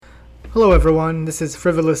Hello, everyone. This is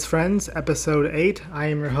Frivolous Friends, episode 8. I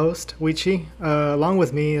am your host, Wichi. Along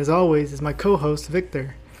with me, as always, is my co-host,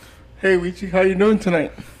 Victor. Hey, Wichi, how you doing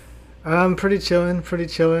tonight? I'm pretty chillin'.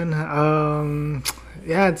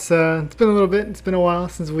 Yeah, it's been a little bit. It's been a while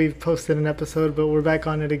since we've posted an episode, but we're back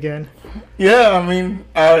on it again. Yeah, I mean,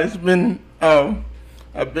 it's been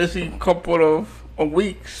a busy couple of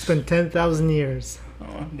weeks. It's been 10,000 years,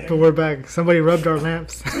 Oh, but we're back. Somebody rubbed our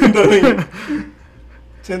lamps.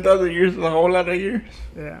 10,000 years is a whole lot of years.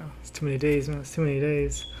 Yeah, it's too many days, man. It's too many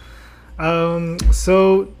days.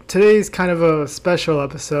 So today's kind of a special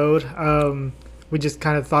episode. We just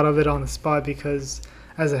kind of thought of it on the spot because,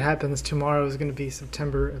 as it happens, tomorrow is going to be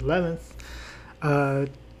September 11th,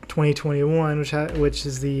 2021, which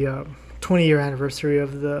is the 20-year anniversary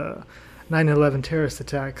of the 9/11 terrorist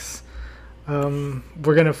attacks. We're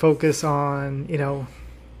going to focus on,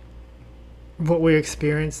 what we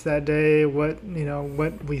experienced that day, what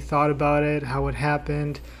we thought about it, how it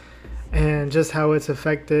happened, and just how it's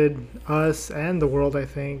affected us and the world, I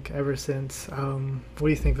think, ever since. What do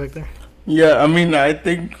you think, Victor? Yeah, I mean, I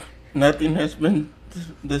think nothing has been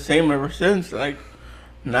the same ever since. Like,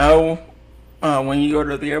 now, when you go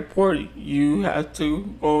to the airport, you have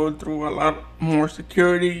to go through a lot more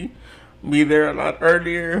security, be there a lot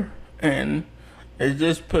earlier, and it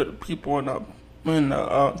just put people in a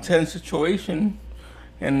tense situation.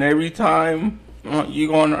 And every time you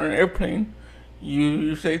go on an airplane,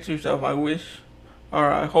 you say to yourself, I wish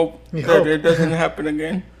or I hope it doesn't happen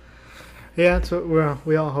again. Yeah, that's what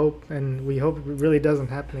we all hope, and we hope it really doesn't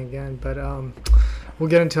happen again. But we'll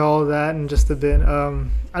get into all of that in just a bit. I don't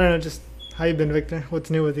know, just how you been, Victor? What's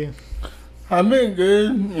new with you? I've been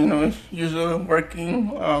good, usually working,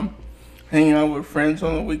 hanging out with friends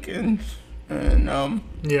on the weekends, and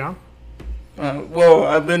Yeah.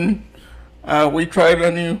 we tried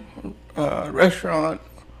a new restaurant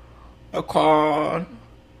called,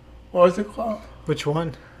 what was it called? Which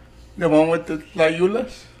one? The one with the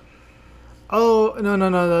layulas? Oh, no,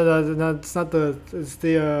 it's not it's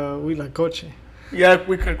the Huitlacoche. Yeah,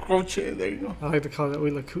 we could coach it, there you go. I like to call it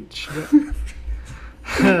Huitlacoche.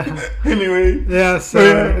 Anyway. Yeah, so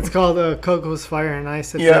it's called Coco's Fire and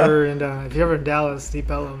Ice. If you're ever in Dallas,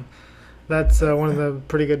 Deep Ellum, that's one of the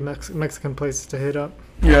pretty good Mexican places to hit up.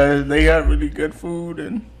 Yeah, they got really good food,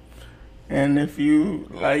 and if you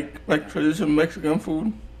like traditional Mexican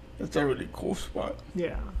food, it's a really cool spot.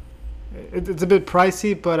 Yeah, it's a bit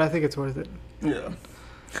pricey, but I think it's worth it. Yeah.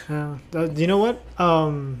 You know what?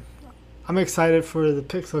 I'm excited for the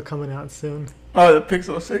Pixel coming out soon. Oh, the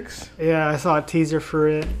Pixel 6? Yeah, I saw a teaser for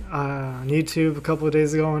it on YouTube a couple of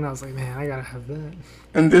days ago, and I was like, man, I gotta have that.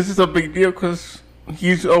 And this is a big deal because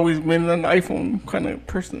he's always been an iPhone kind of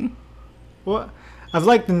person. Well, I've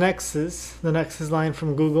liked the Nexus line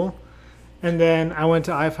from Google, and then I went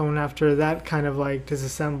to iPhone after that kind of like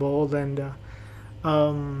disassembled, and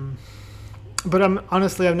but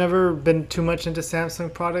I've never been too much into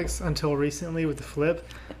Samsung products until recently with the Flip.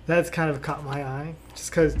 That's kind of caught my eye,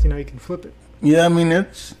 just because you can flip it. Yeah, I mean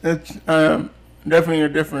it's definitely a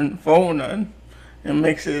different phone, and it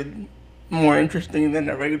makes it more interesting than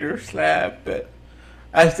a regular slab. But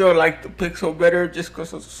I still like the Pixel better just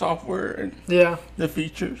because of the software and the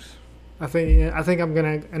features. I think I'm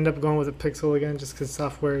gonna end up going with a Pixel again, just because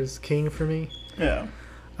software is king for me. Yeah.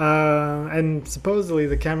 And supposedly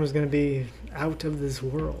the camera's gonna be out of this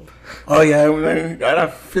world. Oh yeah, we got a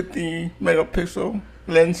 50 megapixel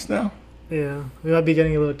lens now. Yeah, we might be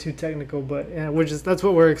getting a little too technical, but yeah, that's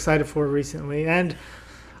what we're excited for recently. And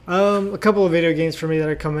a couple of video games for me that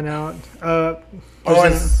are coming out.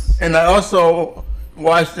 And I also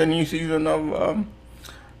watched the new season of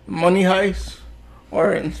Money Heist,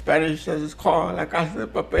 or in Spanish as it's called, La Casa de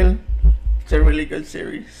Papel. It's a really good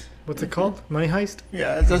series. What's it called? Money Heist?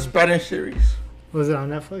 Yeah, it's a Spanish series. Was it on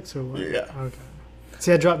Netflix or what? Yeah. Okay.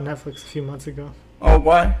 See, I dropped Netflix a few months ago. Oh,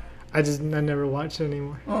 why? I never watch it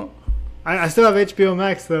anymore. Oh. I still have HBO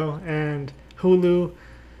Max though, and Hulu,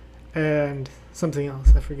 and something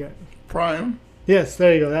else, I forget. Prime. Yes,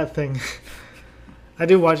 there you go, that thing. I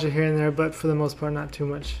do watch it here and there, but for the most part, not too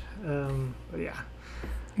much. But yeah.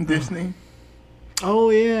 Disney.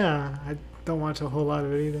 Oh yeah, I don't watch a whole lot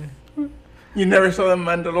of it either. You never saw The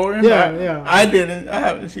Mandalorian? Yeah. I didn't. I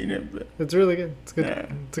haven't seen it, but it's really good. It's good. Yeah,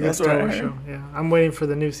 it's a good Star Wars show. Yeah, I'm waiting for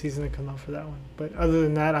the new season to come out for that one. But other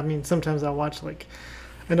than that, I mean, sometimes I watch like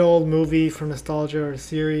an old movie for nostalgia or a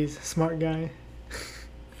series. Smart guy.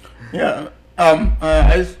 Yeah.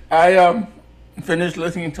 I finished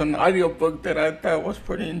listening to an audiobook that I thought was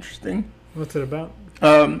pretty interesting. What's it about?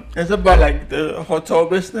 It's about like the hotel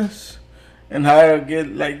business, and how to get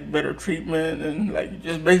like better treatment and like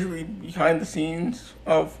just basically behind the scenes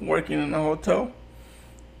of working in a hotel.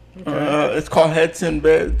 Okay. It's called Heads in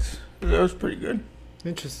Beds. That was pretty good.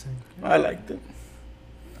 Interesting. I liked it.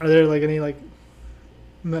 Are there like any like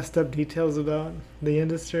messed up details about the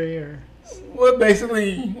industry or? Well,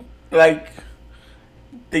 basically, like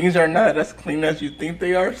things are not as clean as you think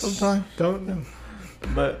they are sometimes. Don't know.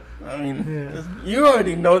 But I mean, Yeah. you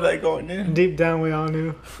already know that going in. Deep down, we all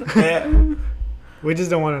knew. Yeah. We just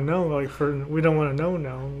don't want to know. Like we don't want to know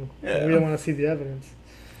now. Yeah. We don't want to see the evidence.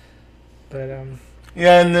 But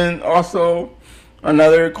Yeah, and then also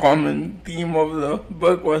another common theme of the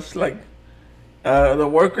book was like the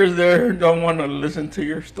workers there don't want to listen to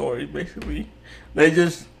your story. Basically, they're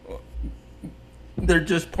just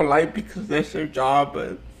polite because that's their job,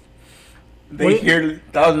 but they hear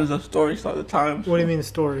thousands of stories all the time. What do you mean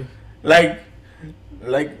story? Like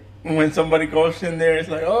when somebody goes in there, it's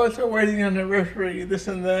like, oh, it's our wedding anniversary, this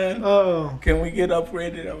and that. Oh. Can we get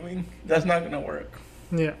upgraded? I mean, that's not gonna work.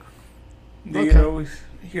 Yeah. They Okay. always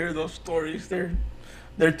hear those stories.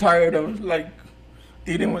 They're tired of like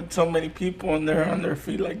dealing with so many people and they're on their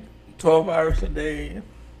feet like 12 hours a day.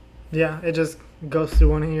 Yeah. It just goes through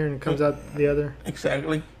one ear and comes out the other.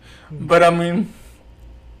 Exactly. But I mean,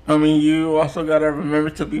 you also gotta remember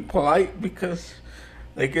to be polite because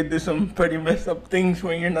they could do some pretty messed up things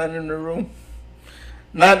when you're not in the room.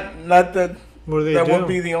 Not that What do they that do? would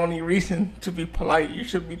be the only reason to be polite. You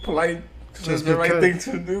should be polite because it's Just the right thing because.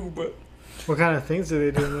 to do. But What kind of things do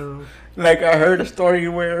they do in the room? like I heard a story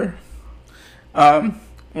where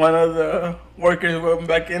one of the workers went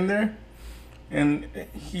back in there and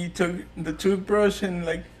he took the toothbrush and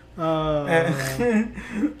like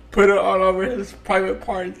put it all over his private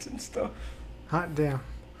parts and stuff. Hot damn.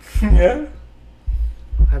 Yeah.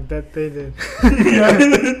 I bet they did.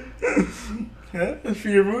 Yeah. Yeah. If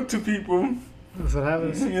you're rude to people. That's what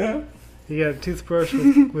happens. Yeah. You got a toothbrush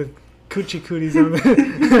with coochie cooties on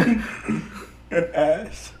it. And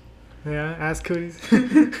ass. Yeah, ass cooties.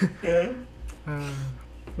 Yeah. I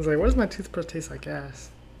was like, what does my toothbrush taste like ass?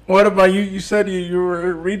 What about you? You said you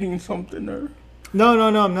were reading something or No,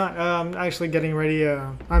 I'm not. I'm actually getting ready.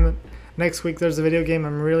 Next week there's a video game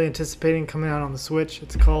I'm really anticipating coming out on the Switch.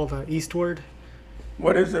 It's called Eastward.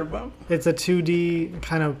 what is it about? It's a 2D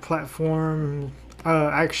kind of platform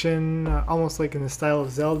action, almost like in the style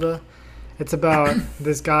of Zelda. It's about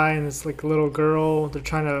this guy and this like little girl. They're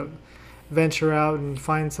trying to venture out and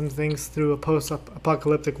find some things through a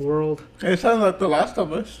post-apocalyptic world. It sounds like The Last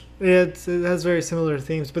of Us. It has very similar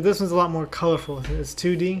themes, but this one's a lot more colorful. It's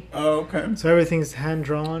 2D, Oh, okay. so everything's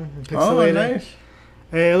hand-drawn and Oh, pixelated. nice.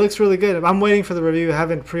 It looks really good. I'm waiting for the review. I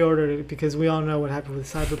haven't pre-ordered it because we all know what happened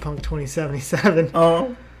with Cyberpunk 2077.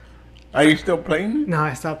 Oh. Are you still playing No,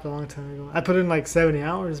 I stopped a long time ago. I put in like 70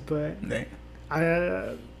 hours, but it?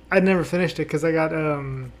 I never finished it because I got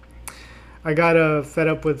fed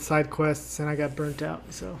up with side quests and I got burnt out.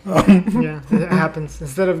 So yeah, it happens.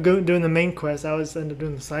 Instead of doing the main quest, I always end up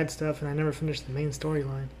doing the side stuff, and I never finished the main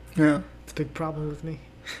storyline. Yeah. It's a big problem with me.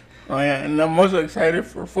 Oh, yeah. And I'm also excited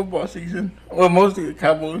for football season. Well, mostly the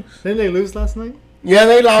Cowboys. Didn't they lose last night? Yeah,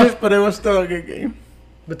 they lost, but it was still a good game.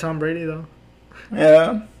 But Tom Brady though.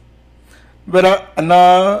 Yeah. But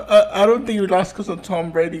I don't think we lost because of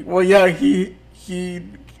Tom Brady. Well, yeah, he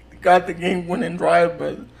got the game-winning drive,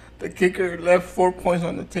 but the kicker left 4 points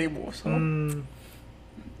on the table. So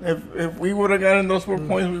if we would have gotten those 4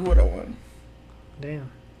 points, we would have won.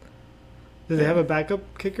 Damn. Do they have a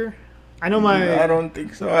backup kicker? I know I don't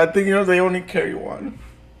think so. I think they only carry one.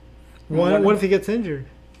 What if he gets injured?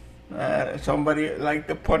 Somebody like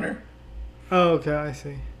the punter. Oh, okay, I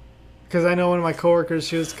see. Because I know one of my coworkers,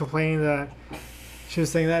 she was complaining that she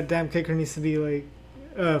was saying that damn kicker needs to be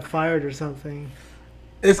like fired or something.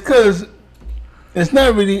 It's because it's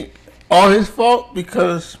not really all his fault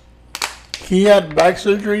because he had back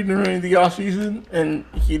surgery during the off season and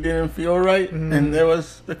he didn't feel right, and it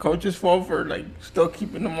was the coach's fault for like still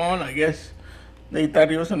keeping him on. I guess they thought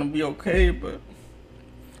he was gonna be okay, but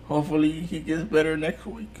hopefully he gets better next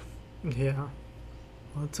week. Yeah.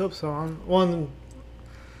 Let's hope so. One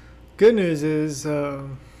good news is the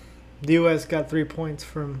U.S. got 3 points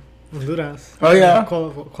from Honduras. Oh yeah, I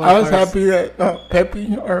was Qualifiers happy that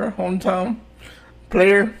Pepe, our hometown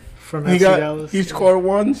player, from FC Dallas. he scored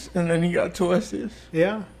once and then he got 2 assists.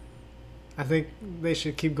 Yeah. I think they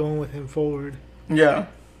should keep going with him forward. Yeah.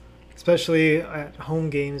 Especially at home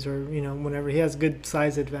games or, whenever. He has good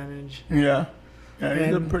size advantage. Yeah. Yeah,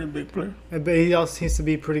 he's a And- pretty big player. But he also seems to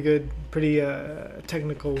be pretty good, pretty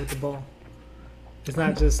technical with the ball. It's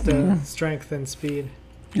not just strength and speed.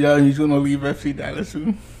 Yeah, he's gonna leave FC Dallas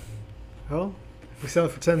soon. Oh, We sell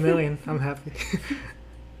it for 10 million. I'm happy.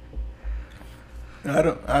 I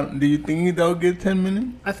don't. Do you think they'll get 10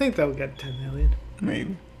 million? I think they'll get 10 million.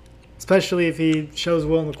 Maybe. Especially if he shows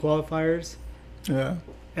well in the qualifiers. Yeah.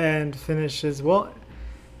 And finishes well.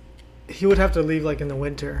 He would have to leave like in the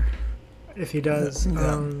winter, if he does.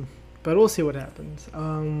 Yeah. But we'll see what happens.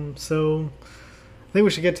 So I think we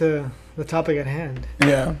should get to the topic at hand.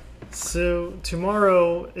 Yeah. So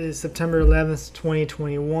tomorrow is September 11th,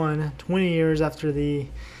 2021. 20 years after the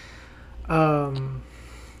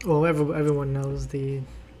well, everyone knows the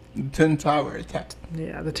Twin Tower attack.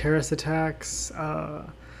 Yeah, the terrorist attacks.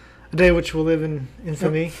 A day which will live in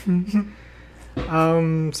infamy.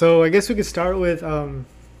 So I guess we could start with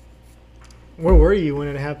where were you when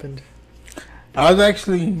it happened? I was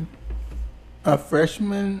actually a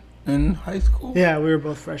freshman in high school. Yeah, we were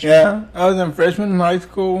both freshmen. Yeah, I was a freshman in high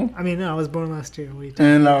school. I mean, no, I was born last year.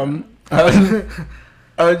 And I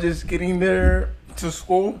was just getting there to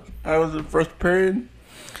school. I was in first period.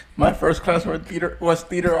 My first class was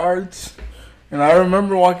theater arts, and I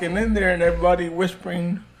remember walking in there and everybody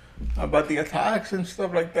whispering about the attacks and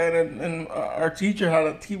stuff like that. And our teacher had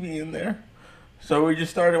a TV in there, so we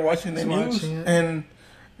just started watching the news, and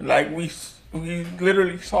like we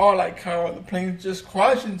literally saw like how the planes just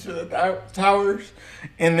crashed into the towers,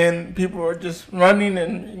 and then people were just running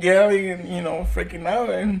and yelling and freaking out,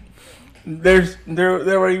 and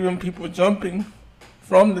there were even people jumping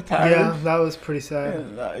from the towers. Yeah, that was pretty sad.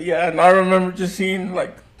 And, and I remember just seeing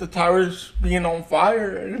like the towers being on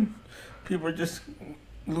fire and people just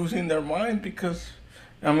losing their mind because,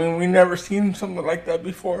 I mean, we never seen something like that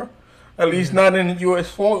before. At least not in U.S.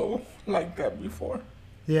 soil like that before.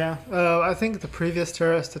 Yeah, I think the previous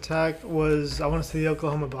terrorist attack was, I want to say, the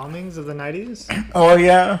Oklahoma bombings of the 90s. Oh,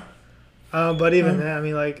 yeah. But even then, I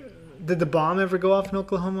mean, like, did the bomb ever go off in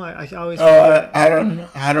Oklahoma? I always. I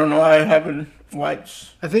don't know. I haven't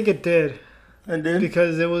watched. I think it did. It did?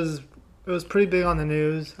 Because it was pretty big on the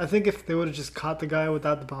news. I think if they would have just caught the guy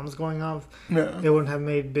without the bombs going off, it wouldn't have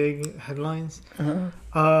made big headlines. Uh-huh.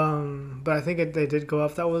 But I think they did go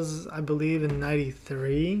off. That was, I believe, in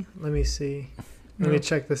 93. Let me see. Let me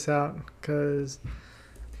check this out. Because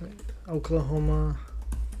Oklahoma.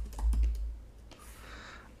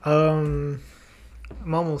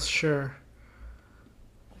 I'm almost sure.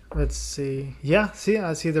 Let's see. Yeah, see,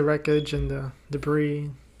 I see the wreckage and the debris.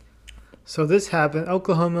 So this happened.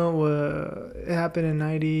 Oklahoma, it happened in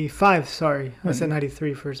 95. Sorry, I said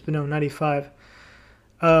 93 first, but no, 95.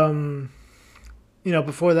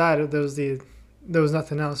 Before that, there was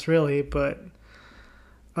nothing else really. But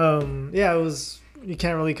it was. You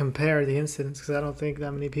can't really compare the incidents because I don't think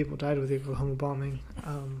that many people died with the Oklahoma bombing.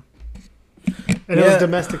 And it was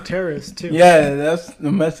domestic terrorists too. Yeah, that's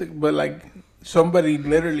domestic, but like somebody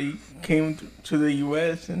literally came to the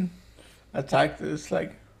U.S. and attacked us,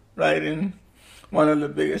 like right in one of the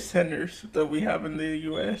biggest centers that we have in the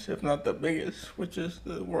U.S., if not the biggest, which is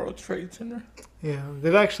the World Trade Center. Yeah,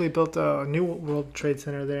 they've actually built a new World Trade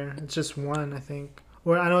Center there. It's just one, I think.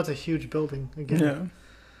 Or I know it's a huge building again.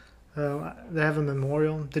 Yeah. They have a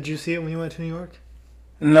memorial. Did you see it when you went to New York?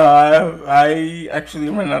 No, I actually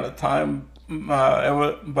ran out of time.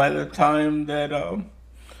 By the time that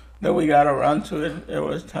we got around to it, it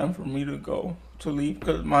was time for me to leave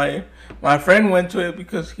because my friend went to it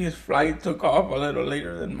because his flight took off a little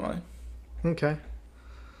later than mine. Okay.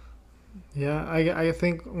 Yeah, I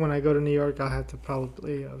think when I go to New York, I'll have to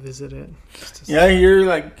probably visit it. Yeah,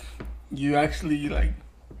 you actually like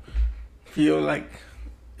feel like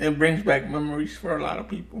it brings back memories for a lot of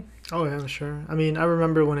people. Oh yeah, I'm sure. I mean, I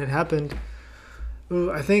remember when it happened.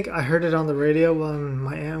 I think I heard it on the radio when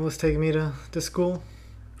my aunt was taking me to school.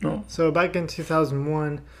 Oh. So back in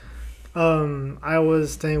 2001, I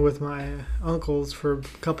was staying with my uncles for a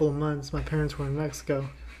couple of months. My parents were in Mexico.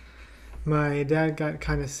 My dad got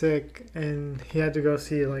kind of sick, and he had to go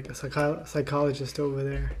see like a psychologist over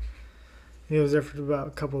there. He was there for about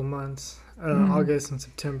a couple of months, August and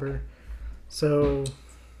September. So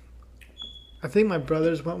I think my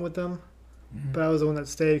brothers went with them. But I was the one that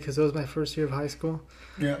stayed because it was my first year of high school.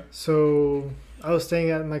 Yeah. So I was staying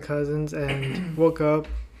at my cousin's and woke up,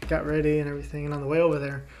 got ready and everything. And on the way over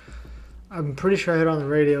there, I'm pretty sure I heard on the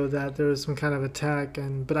radio that there was some kind of attack.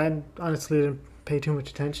 But I honestly didn't pay too much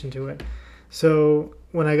attention to it. So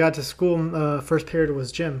when I got to school, first period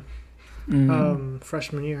was gym.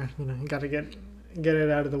 Freshman year, you got to get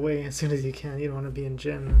it out of the way as soon as you can. You don't want to be in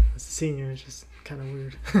gym as a senior. It's just kind of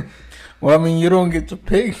weird. Well, I mean, you don't get to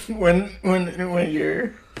pick when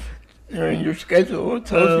you're in your schedule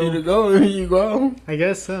tells you to go, you go. I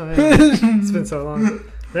guess so. Yeah. It's been so long.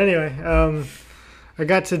 But anyway, I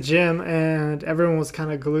got to gym and everyone was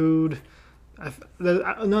kind of glued.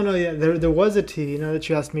 No, yeah, there was a TV. You know that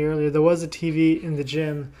you asked me earlier. There was a TV in the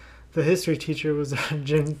gym. The history teacher was a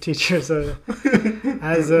gym teacher, so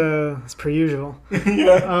as per usual.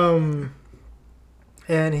 Yeah.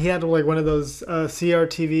 And he had like one of those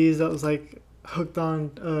CRTVs that was like hooked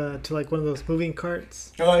on to like one of those moving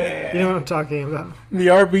carts. Oh yeah. You know what I'm talking about? The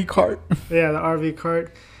RV cart. Yeah, the RV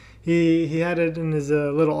cart. He had it in his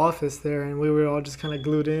little office there, and we were all just kind of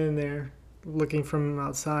glued in there, looking from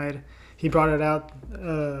outside. He brought it out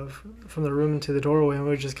from the room to the doorway, and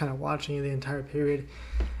we were just kind of watching it the entire period.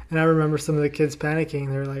 And I remember some of the kids panicking.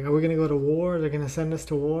 They were like, "Are we gonna go to war? They're gonna send us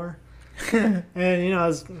to war?" And you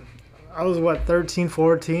know, I was what 13,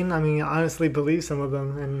 14. I mean, I honestly believe some of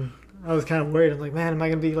them, and I was kind of worried. I'm like, man, am I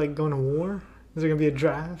gonna be like going to war? Is there gonna be a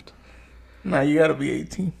draft? Nah, you gotta be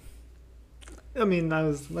 18. I mean, I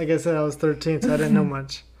was like I said, I was 13, so I didn't know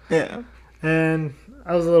much, Yeah. and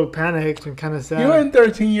I was a little panicked and kind of sad. You weren't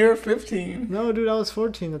 13, you're 15. No, dude, I was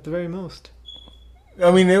 14 at the very most. I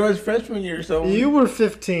mean, it was freshman year, so. You were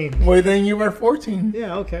 15. Well, then you were 14.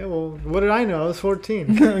 Yeah, okay. Well, what did I know? I was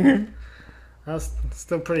 14. I was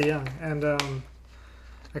still pretty young, and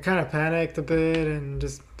I kind of panicked a bit and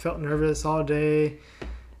just felt nervous all day.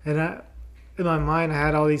 And in my mind, I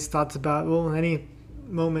had all these thoughts about, well, any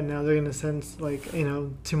moment now they're gonna send, like, you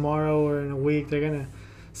know, tomorrow or in a week they're gonna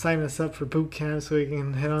sign us up for boot camp so we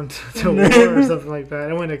can head on to war or something like that.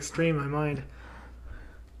 It went extreme in my mind.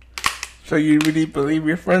 So you really believe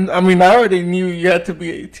your friends? I mean, I already knew you had to be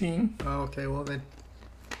 18. Oh, okay. Well then,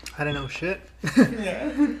 I didn't know shit.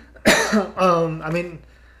 Yeah. I mean,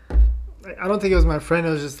 I don't think it was my friend. It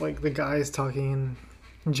was just like the guys talking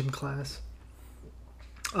in gym class.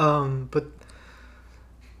 But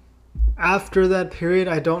after that period,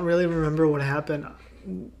 I don't really remember what happened.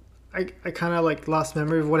 I kind of like lost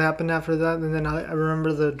memory of what happened after that, and then I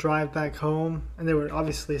remember the drive back home, and they were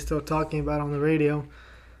obviously still talking about it on the radio.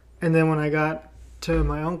 And then when I got to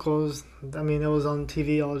my uncle's, I mean, it was on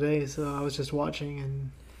TV all day, so I was just watching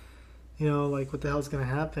and, you know, like, what the hell's going to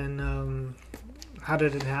happen? How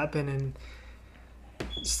did it happen? And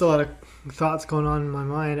still a lot of thoughts going on in my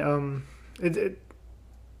mind.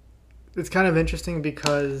 It's kind of interesting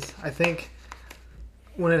because I think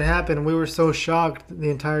when it happened, we were so shocked,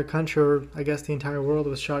 the entire country, or I guess the entire world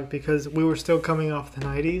was shocked, because we were still coming off the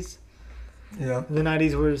 90s. Yeah. The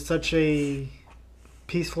 90s were such a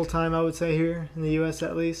peaceful time, I would say, here in the U.S.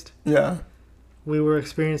 at least. Yeah. We were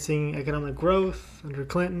experiencing economic growth under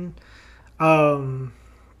Clinton. We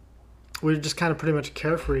were just kind of pretty much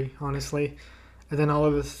carefree, honestly. And then all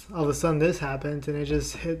of a sudden this happened, and it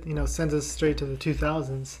just hit, you know, sends us straight to the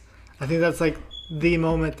 2000s. I think that's like the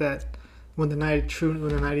moment that when the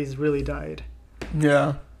 90s really died.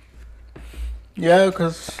 Yeah. Yeah,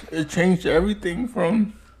 because it changed everything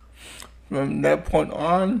from that point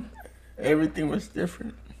on. Everything was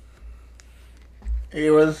different.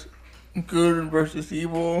 It was good versus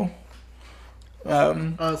evil.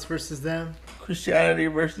 Us versus them. Christianity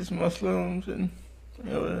versus Muslims, and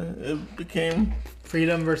it became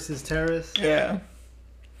Freedom versus terrorists. yeah.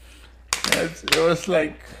 It was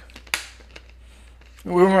like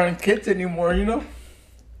we weren't kids anymore, you know.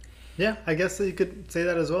 Yeah, I guess you could say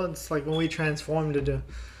that as well. It's like when we transformed into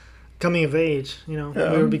coming of age. You know,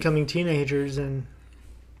 Yeah. we were becoming teenagers, and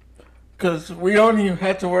Because we only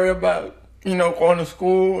had to worry about, you know, going to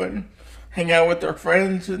school and hang out with our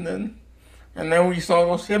friends, and then we saw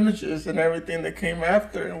those images and everything that came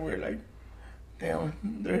after, and we're like, damn,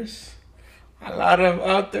 there's a lot of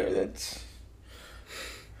out there that's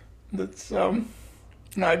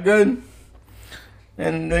not good.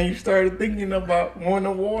 And then you started thinking about going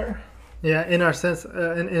to war. yeah, in our sense,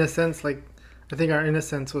 in a sense, like I think our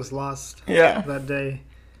innocence was lost Yeah, that day.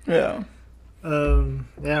 yeah,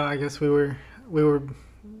 Yeah, I guess we were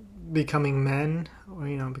becoming men, or,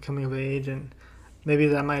 you know, becoming of age, and maybe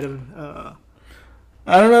that might have.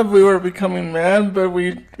 I don't know if we were becoming men, but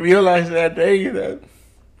we realized that day that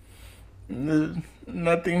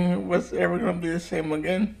nothing was ever going to be the same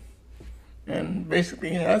again. And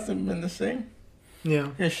basically it hasn't been the same. Yeah.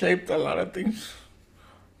 It shaped a lot of things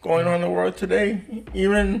going on in the world today.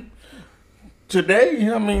 Even today,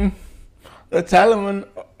 I mean, the Taliban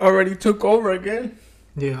already took over again.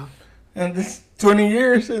 Yeah. And this 20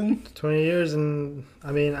 years and 20 years, and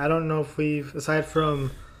I mean, I don't know if we've, aside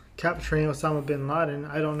from capturing Osama bin Laden,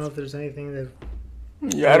 I don't know if there's anything that.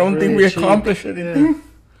 yeah, I don't think we really achieved. accomplished anything.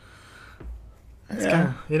 It's Yeah.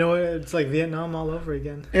 kinda, you know, it's like Vietnam all over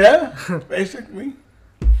again. Yeah, basically.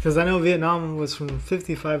 Because I know Vietnam was from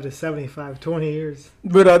 55 to 75, 20 years.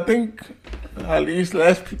 But I think at least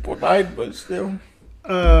less people died, but still.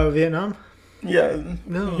 Vietnam? Yeah.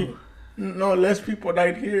 No. No, less people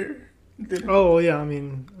died here didn't. Oh yeah, I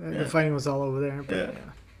mean Yeah. the fighting was all over there. But, Yeah. yeah.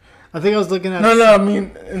 I think I was looking at. No, I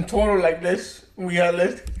mean in total, like we had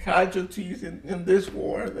less casualties in this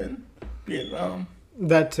war than Vietnam.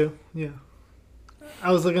 That too, yeah.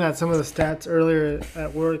 I was looking at some of the stats earlier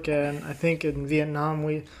at work, and I think in Vietnam,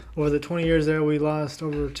 we over the 20 years there, we lost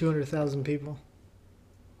over 200,000 people.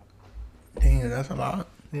 Dang, that's a lot.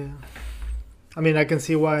 Yeah, I mean, I can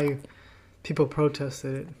see why people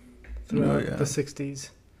protested it throughout yeah. the 60s,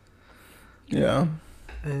 Yeah.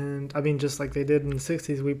 and I mean, just like they did in the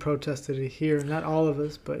 60s, we protested it here. Not all of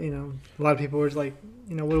us, but you know, a lot of people were like,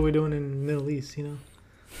 you know, what are we doing in the Middle East? You know,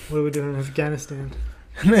 what are we doing in Afghanistan?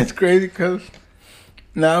 And it's crazy because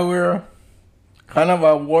now we're kind of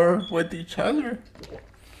at war with each other.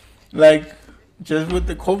 Like, just with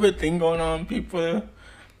the COVID thing going on, people,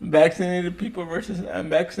 vaccinated people versus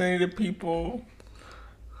unvaccinated people,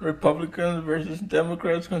 Republicans versus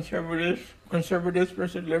Democrats, conservatives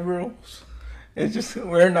versus liberals. It's just,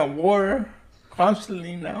 we're in a war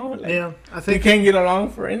constantly now. Like, Yeah, I we think can't get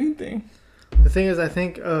along for anything. the thing is, I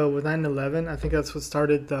think with 9/11, I think that's what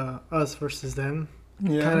started the us versus them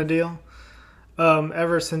Yeah. kind of deal.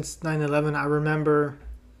 Ever since 9/11, I remember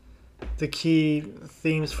the key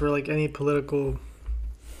themes for like any political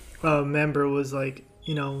member was like,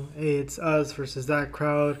 you know, hey, it's us versus that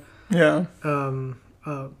crowd. Yeah.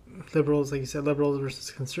 Liberals, like you said, liberals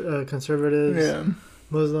versus conservatives. Yeah.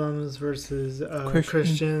 Muslims versus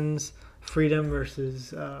Christians. Freedom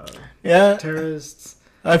versus Yeah. terrorists.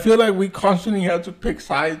 I feel like we constantly have to pick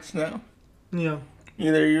sides now. You know,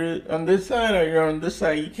 Either you're on this side or you're on this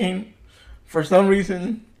side. You can't, for some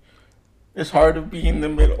reason, it's hard to be in the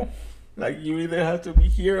middle. Like, you either have to be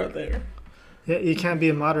here or there. yeah, you can't be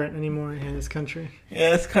a moderate anymore in this country.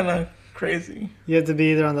 Yeah, it's kind of crazy. You have to be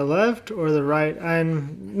either on the left or the right,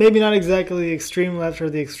 and maybe not exactly the extreme left or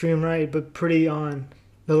the extreme right, but pretty on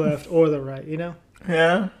the left or the right, you know?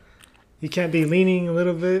 Yeah. You can't be leaning a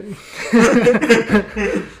little bit,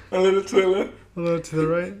 A little to the left. a little to the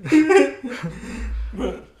right.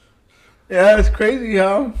 But, yeah, it's crazy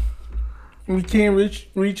how we can't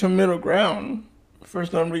reach a middle ground for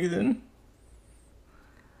some reason.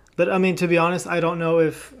 But, I mean, to be honest, I don't know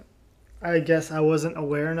if, I guess I wasn't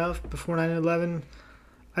aware enough before 9/11.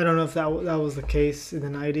 I don't know if that was the case in the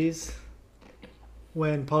 90s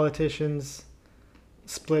when politicians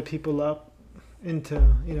split people up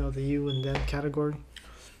into, you know, the you and them category.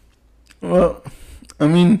 Well, I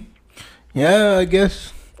mean, yeah, I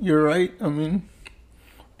guess you're right. I mean,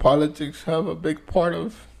 politics have a big part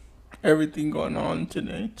of everything going on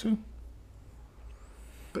today, too.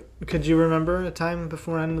 But could you remember a time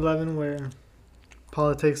before 9/11 where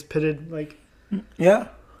politics pitted, like, Yeah.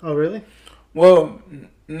 oh, really? Well,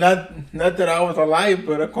 not that I was alive,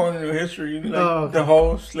 but according to history, like Oh, okay. the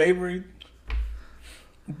whole slavery,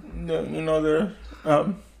 the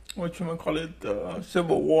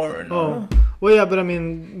Civil War and Oh, well, yeah, but I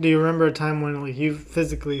mean, do you remember a time when like you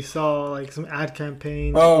physically saw like some ad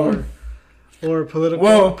campaigns Oh. or political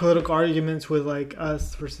Well- political arguments with like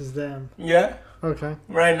us versus them? yeah, Okay.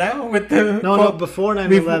 right now with the No, before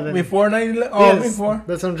 9/11. before 9/11. Oh, Yes, before.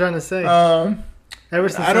 That's what I'm trying to say. Ever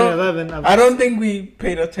since I don't- 9/11, I don't think we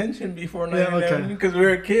paid attention before Yeah, 9/11 okay. because we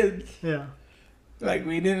were kids. Yeah. Like,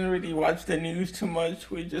 we didn't really watch the news too much.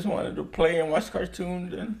 We just wanted to play and watch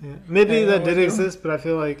cartoons. And Yeah. Maybe Yeah, that what did do- exist, but I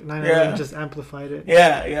feel like 9/11 Yeah. just amplified it.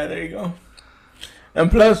 yeah, there you go. And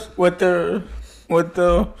plus, with the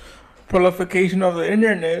proliferation of the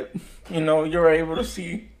internet, you're able to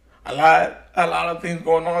see a lot of things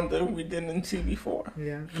going on that we didn't see before.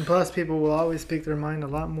 Yeah. And plus, people will always speak their mind a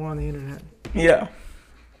lot more on the internet. Yeah,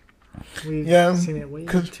 We've Yeah, seen it way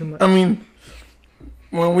 'cause, too much. I mean,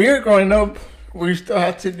 when we were growing up, we still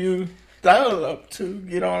had to do dial-up to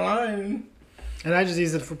get online. And I just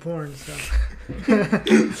used it for porn, so.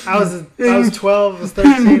 I was 12, I was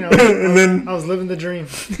 13, And then I was living the dream.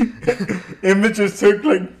 images took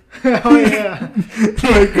like Oh, yeah.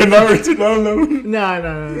 like an hour to download.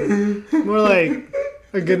 No. More like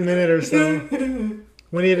a good minute or so.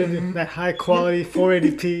 We needed that high quality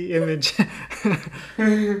 480p image.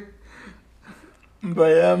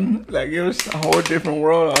 But like, it was a whole different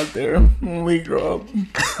world out there when we grew up.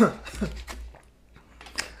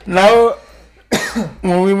 Now,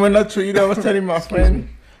 when we went up to eat, I was telling my friend,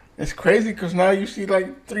 it's crazy because now you see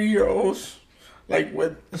like 3-year-olds like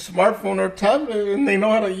with a smartphone or tablet and they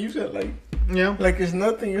know how to use it. Yeah. Like it's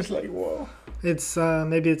nothing. It's like, whoa. It's,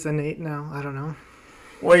 maybe it's innate now. I don't know.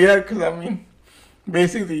 Well, yeah, because I mean,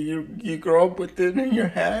 basically you grow up with it in your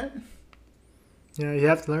hand. Yeah, you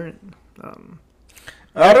have to learn it.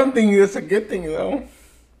 I don't think that's a good thing though.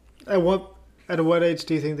 At what age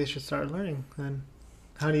do you think they should start learning then?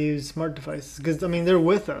 how to use smart devices. Because I mean, they're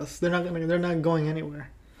with us. They're not going anywhere.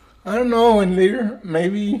 I don't know, when they're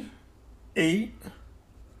maybe 8.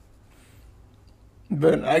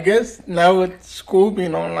 But I guess now with school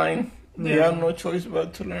being online, they Yeah. have no choice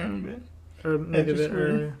but to learn. Or maybe a just bit weird.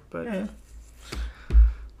 earlier. But Yeah.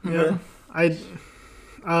 yeah, I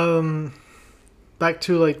back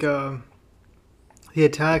to like the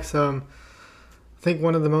attacks. I think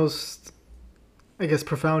one of the most, I guess,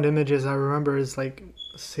 profound images I remember is like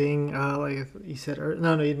seeing like you said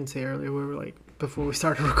no, you didn't say earlier. We were like before we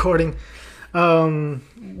started recording.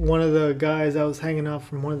 One of the guys that was hanging off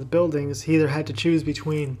from one of the buildings, he either had to choose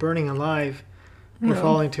between burning alive or Yeah.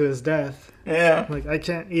 falling to his death. Yeah. Like, I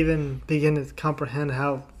can't even begin to comprehend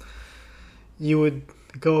how you would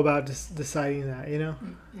go about deciding that, you know?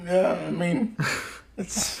 Yeah, I mean,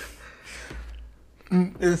 it's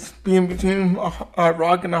being between a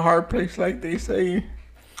rock and a hard place, like they say.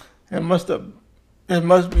 It must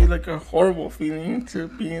be like a horrible feeling to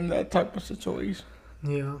be in that type of situation.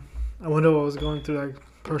 Yeah. I wonder what was going through that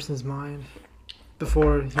person's mind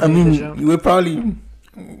before he I made the mean, jump.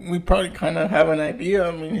 we probably kind of have an idea.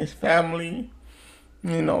 I mean, his family,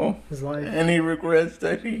 His life. any regrets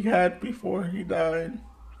that he had before he died.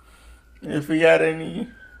 If he had any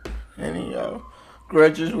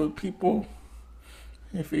grudges with people,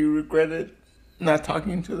 if he regretted not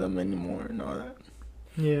talking to them anymore and all that.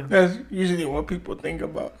 Yeah. That's usually what people think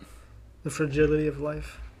about. The fragility of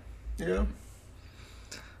life. Yeah.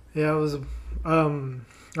 Yeah, I was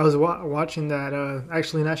watching that.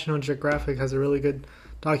 Actually, National Geographic has a really good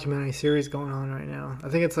documentary series going on right now. I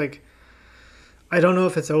think it's like, I don't know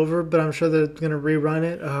if it's over, but I'm sure they're gonna rerun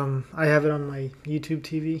it. I have it on my YouTube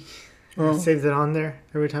TV. I saved it on there.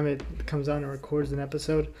 Every time it comes on, it records an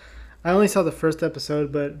episode. I only saw the first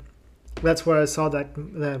episode, but that's where I saw that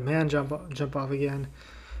man jump off again.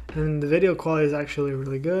 And the video quality is actually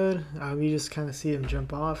really good. You just kind of see him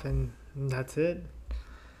jump off, and that's it.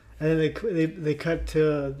 And then they cut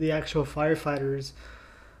to the actual firefighters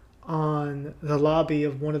on the lobby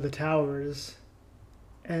of one of the towers,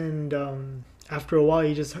 and after a while,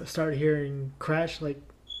 you just start hearing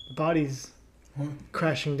bodies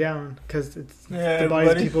crashing down because it's the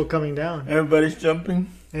bodies of people coming down. Everybody's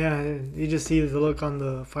jumping. Yeah, and you just see the look on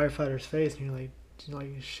the firefighter's face, and you're like,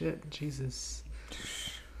 shit, Jesus.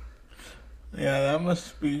 Yeah, that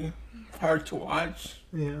must be hard to watch.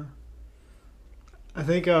 Yeah. I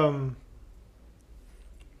think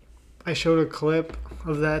I showed a clip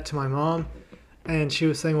of that to my mom, and she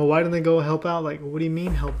was saying, well, why didn't they go help out? Like, what do you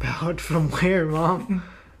mean help out? From where, Mom?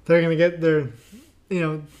 They're going to get their,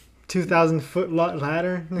 2,000-foot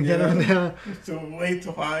ladder and get them down. It's way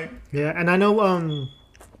too high. Yeah, and I know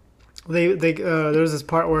there was this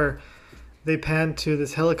part where they panned to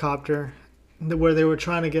this helicopter where they were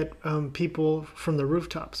trying to get people from the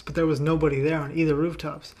rooftops, but there was nobody there on either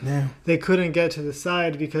rooftops. Yeah. They couldn't get to the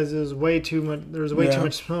side because there was way too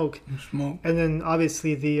much smoke. Smoke. And then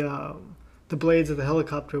obviously the blades of the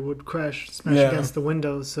helicopter would smash against the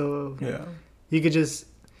windows. So you could just.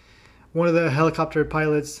 One of the helicopter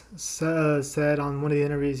pilots said on one of the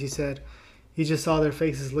interviews, he said, "You just saw their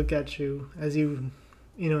faces look at you as you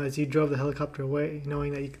drove the helicopter away,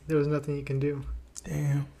 knowing that there was nothing you can do."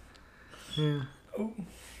 Damn. Yeah. Oh.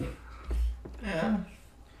 Yeah.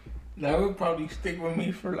 That would probably stick with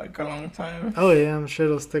me for like a long time. Oh yeah, I'm sure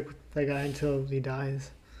it'll stick with that guy until he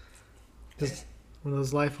dies. Just one of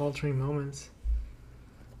those life-altering moments.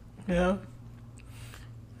 Yeah.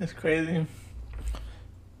 It's crazy.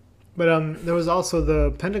 But there was also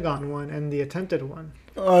the Pentagon one and the attempted one.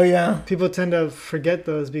 Oh yeah. People tend to forget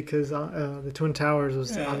those because the Twin Towers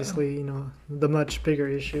was obviously the much bigger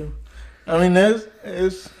issue. I mean,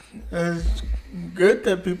 it's good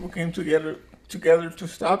that people came together to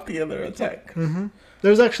stop the other attack. Mm-hmm.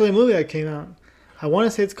 There's actually a movie that came out. I want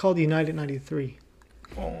to say it's called United 93.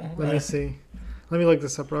 Let me see. Let me look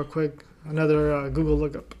this up real quick. Another Google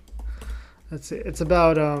lookup. Let's see. It's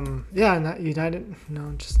about not United.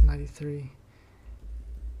 No, just 93.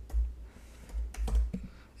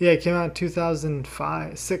 Yeah, it came out in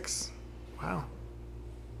 2006. Wow.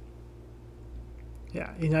 Yeah,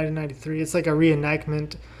 United 93. It's like a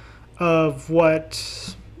reenactment of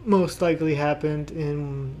what most likely happened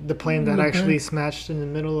in the plane that actually smashed in the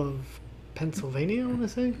middle of Pennsylvania, I want to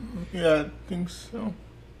say. Yeah, I think so.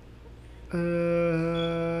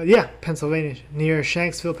 Pennsylvania, near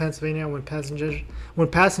Shanksville, Pennsylvania, when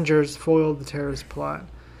passengers foiled the terrorist plot.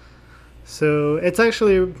 So it's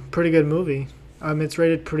actually a pretty good movie. It's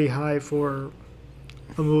rated pretty high for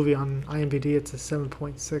a movie on IMDb. It's a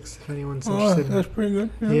 7.6 if anyone's interested. That's pretty good.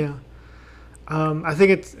 Yeah. I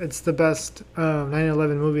think it's the best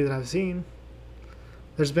 9/11 movie that I've seen.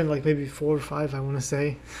 There's been like maybe 4 or 5, I want to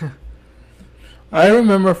say. I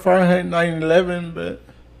remember Fahrenheit 9/11, but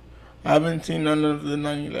I haven't seen none of the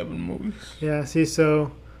 9/11 movies. Yeah, see,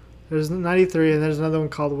 so there's 93, and there's another one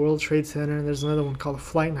called World Trade Center, and there's another one called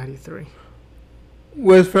Flight 93.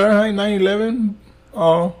 Was Fahrenheit 9/11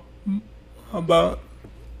 about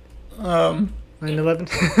 9/11?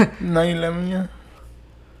 9/11? Yeah,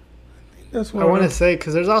 that's what I want to say,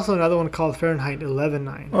 because there's also another one called Fahrenheit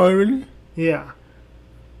 11/9. Oh, really? Yeah.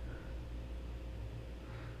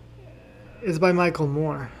 It's by Michael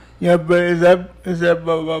Moore. Yeah, but is that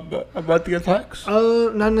about the attacks?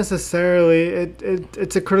 Not necessarily.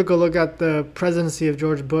 It's a critical look at the presidency of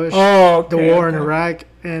George Bush, Oh, okay, the war in okay. Iraq,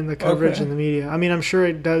 and the coverage Okay. in the media. I mean, I'm sure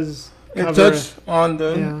it does It cover. touched on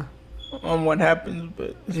the Yeah. on what happens,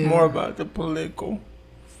 but it's Yeah. more about the political.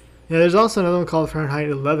 Yeah, there's also another one called Fahrenheit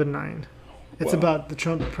 11/9. It's Wow. about the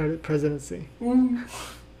Trump presidency. Mm.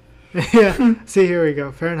 Yeah. See, here we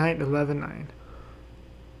go. Fahrenheit 11/9.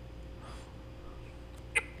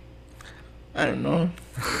 I don't know.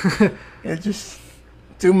 It's just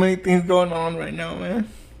too many things going on right now, man.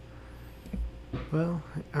 Well,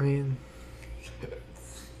 I mean,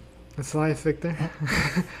 that's life, Victor.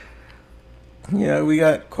 Yeah, we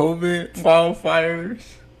got COVID, wildfires,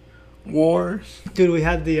 wars. Dude, we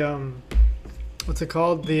had the what's it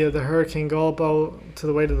called? The Hurricane Gulf out to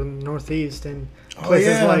the way to the northeast, and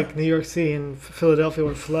places like New York City and Philadelphia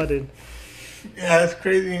were flooded. Yeah, that's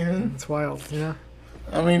crazy, man. It's wild, yeah.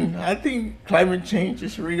 I mean, I think climate change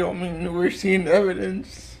is real. I mean, we're seeing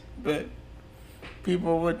evidence, but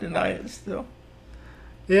people would deny it still.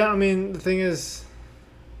 Yeah, I mean, the thing is,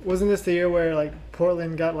 wasn't this the year where like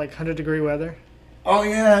Portland got like 100-degree weather? Oh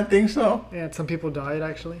yeah, I think so. Yeah, some people died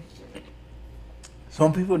actually.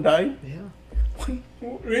 Some people died. Yeah,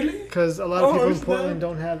 Really? because a lot of Oh, people in it's Portland not-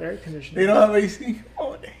 don't have air conditioning. They don't have AC.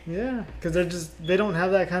 Oh, Yeah, because they don't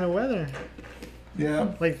have that kind of weather. yeah.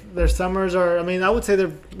 Like their summers are, I mean, I would say they're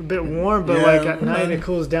a bit warm, but Yeah, like at night man. it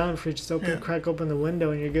cools down if you just Yeah. crack open the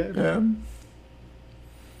window and you're good. Yeah.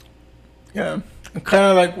 Yeah. Kind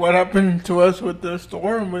of like what happened to us with the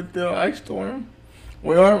storm, with the ice storm.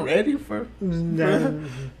 We aren't ready for.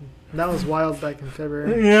 That was wild back in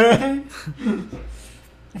February. Yeah.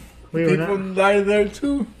 We were People not. died there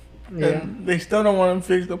too. Yeah, And they still don't want to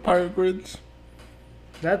fix the power grids.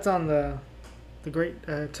 that's on the great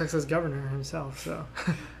Texas governor himself. So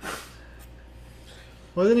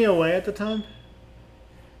wasn't he away at the time?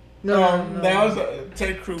 No. That was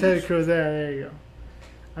Ted Cruz. Ted Cruz. There you go.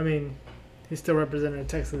 I mean, he still represented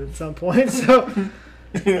Texas at some point. So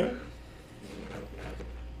Yeah.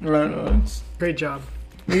 Right on. great job.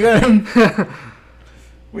 We got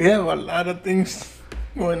we have a lot of things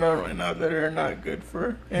going on right now that are not good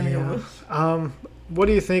for any of Yeah. us. What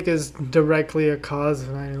do you think is directly a cause of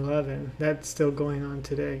 9/11 that's still going on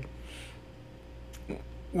today?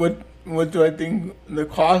 What do I think the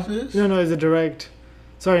cause is? No, it's a direct.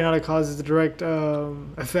 Sorry, not a cause. It's a direct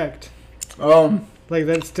effect. Um, Like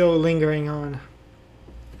that's still lingering on.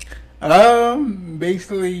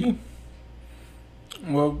 Basically,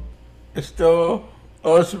 well, it's still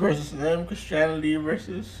us versus them, Christianity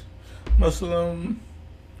versus Muslim,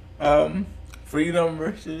 freedom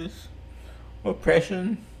versus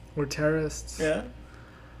oppression. We're terrorists. Yeah,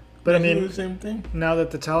 But I basically mean, the same thing. now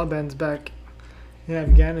that the Taliban's back in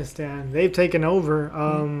Afghanistan, they've taken over.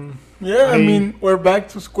 Yeah, I I- mean, we're back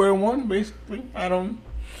to square one, basically.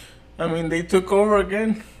 I mean, they took over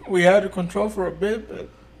again. We had control for a bit, but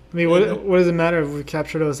I mean, what does it matter if we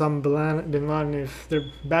captured Osama bin Laden if they're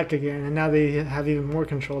back again and now they have even more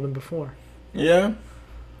control than before? yeah.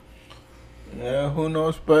 Yeah, who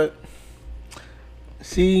knows? But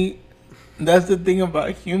see, that's the thing about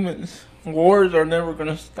humans. Wars are never going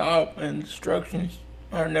to stop, and destructions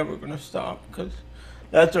are never going to stop because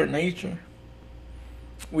that's our nature.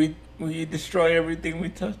 We destroy everything we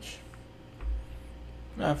touch.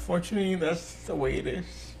 Unfortunately, that's the way it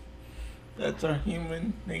is. That's our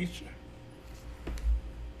human nature.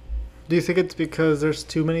 Do you think it's because there's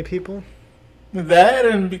too many people? That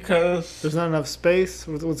and because There's not enough space?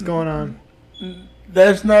 What's going on?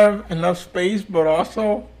 there's not enough space, but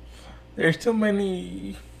also there's too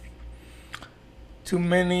many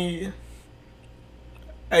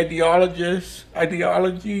ideologies,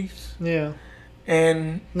 Yeah.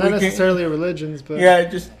 and Not we can't- necessarily religions, but yeah,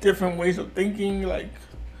 just different ways of thinking, like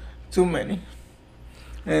too many,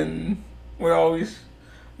 and we're always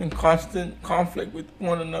in constant conflict with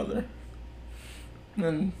one another,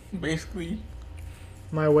 and basically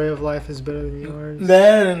my way of life is better than yours.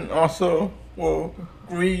 that, and also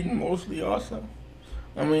greed mostly also.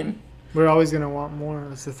 I mean, We're always going to want more.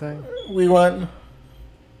 That's the thing. we want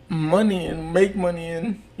money and make money,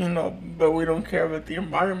 and but we don't care about the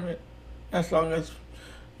environment as long as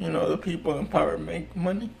the people in power make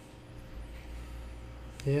money.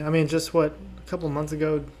 Yeah, I mean, just what a couple of months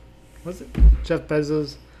ago, was it Jeff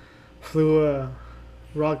Bezos flew a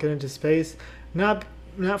rocket into space, not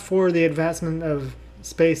for the advancement of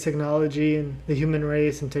space technology and the human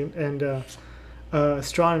race and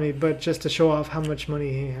astronomy, but just to show off how much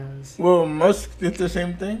money he has. Well, Musk did the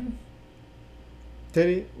same thing. Did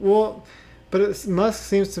he? Well, but Musk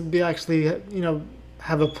seems to be actually,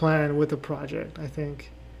 have a plan with the project, I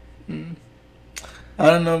think. Mm. I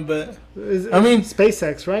don't know, but I mean,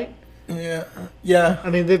 SpaceX, right? Yeah. I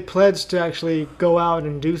mean, they've pledged to actually go out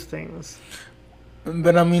and do things.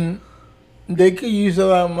 But I mean, they could use a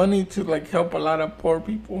lot of money to help a lot of poor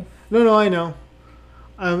people. No, I know.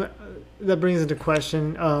 That brings into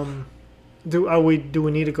question: do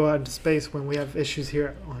we need to go out into space when we have issues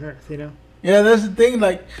here on Earth? Yeah, that's the thing.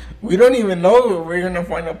 We don't even know if we're gonna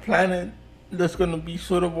find a planet that's gonna be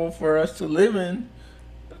suitable for us to live in.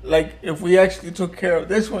 If we actually took care of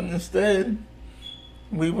this one instead,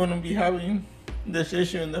 we wouldn't be having this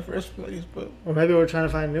issue in the first place. But or maybe we're trying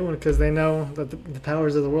to find a new one because they know that the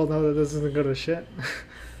powers of the world know that this isn't go to shit.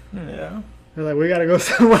 Yeah, they're like, we gotta go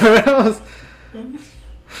somewhere else.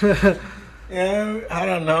 Yeah, I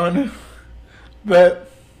don't know, but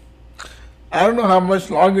I don't know how much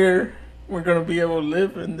longer we're gonna be able to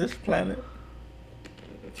live in this planet.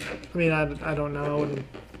 I mean, I don't know. And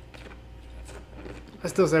I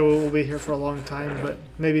still say we'll be here for a long time, but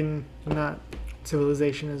maybe not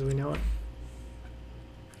civilization as we know it.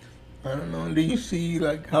 I don't know. Do you see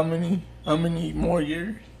how many more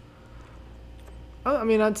years? I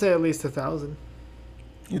mean, I'd say at least 1,000.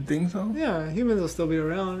 You think so? Yeah, humans will still be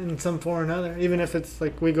around in some form or another, even if it's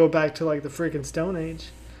we go back to the freaking Stone Age.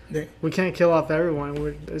 Yeah. We can't kill off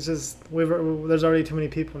everyone. It's just there's already too many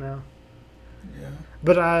people now. Yeah.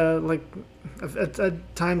 But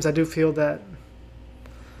at times I do feel that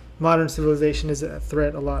modern civilization is a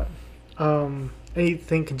threat a lot.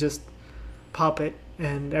 Anything can just pop it,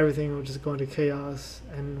 and everything would just go into chaos,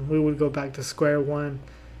 and we would go back to square one.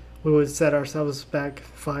 We would set ourselves back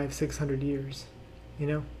 500-600 years.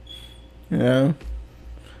 Yeah.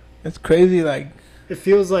 It's crazy. It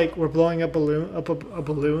feels like we're blowing up a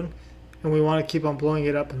balloon, and we want to keep on blowing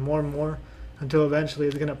it up and more until eventually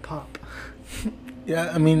it's gonna pop.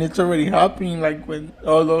 Yeah, I mean it's already happening. With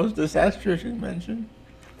all those disasters you mentioned,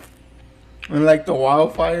 and the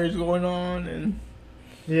wildfires going on, and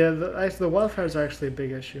yeah, the wildfires are actually a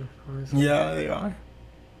big issue, honestly. Yeah, they are.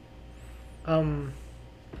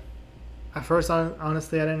 At first,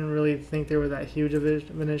 honestly, I didn't really think they were that huge of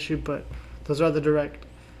an issue, but those are the direct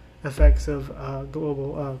effects of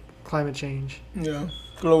global climate change. Yeah,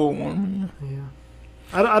 global warming. Yeah.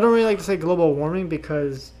 I don't really like to say global warming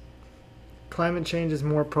because climate change is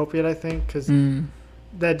more appropriate, I think, because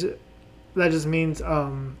that just means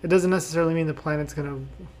it doesn't necessarily mean the planet's going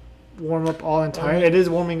to warm up all entirely. It is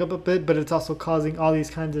warming up a bit, but it's also causing all these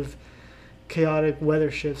kinds of chaotic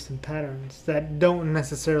weather shifts and patterns that don't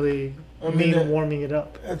necessarily mean warming it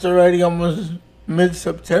up. It's already almost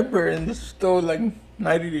mid-September and it's still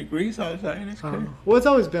 90 degrees outside. It's crazy. Well, it's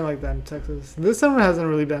always been like that in Texas. This summer hasn't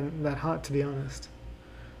really been that hot, to be honest.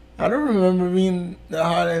 I don't remember being that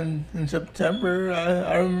hot in September.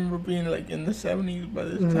 I remember being in the 70s by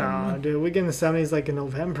this time. Nah, dude, we get in the 70s in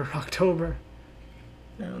November, October.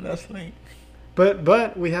 Yeah, that's late.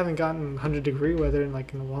 But we haven't gotten 100-degree weather in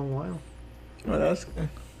a long while. Well, that's good.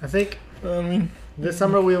 I think. I mean, this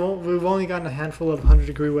summer we've only gotten a handful of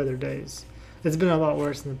 100-degree weather days. It's been a lot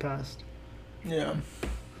worse in the past. Yeah.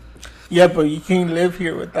 Yeah, but you can't live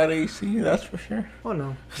here without AC. That's for sure. Oh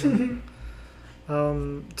no.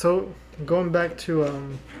 So going back to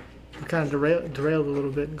kind of derailed a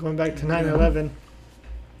little bit. Going back to 9/11.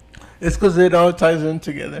 It's because it all ties in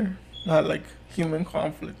together, not human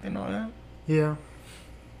conflict and all that. Yeah.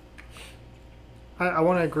 I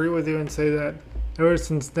want to agree with you and say that ever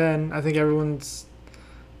since then, I think everyone's,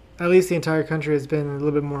 at least the entire country, has been a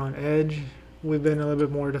little bit more on edge. We've been a little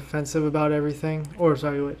bit more defensive about everything. Or,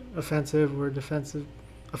 sorry, offensive or defensive.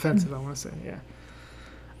 Offensive, I want to say, yeah.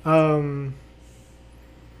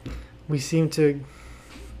 We seem to,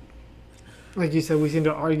 like you said, we seem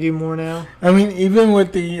to argue more now. I mean, even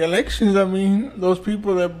with the elections, those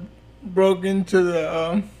people that broke into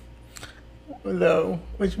the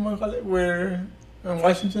whatchamacallit, where in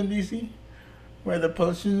Washington D.C., where the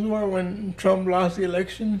politicians were when Trump lost the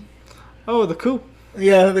election. Oh, the coup.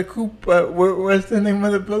 Yeah, the coup. What's the name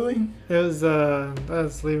of the building? It was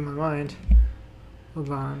that's leaving my mind. Hold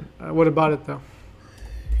on. What about it though?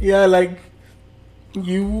 Yeah,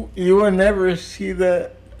 you will never see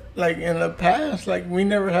that like in the past, like we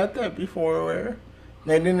never had that before where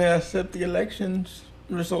they didn't accept the elections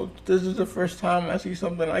results. This is the first time I see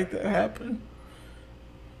something like that happen.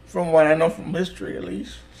 From what I know from history, at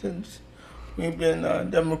least, since we've been a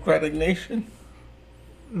democratic nation.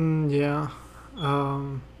 Yeah.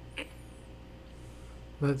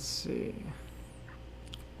 Let's see.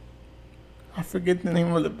 I forget the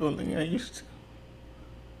name of the building I used to.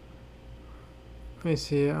 Let me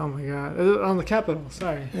see. Oh my God. On the Capitol.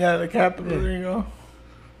 Sorry. Yeah, the Capitol. Yeah. There you go.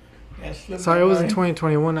 Yeah, slipped Sorry, my it was in mind.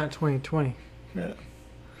 2021, not 2020. Yeah.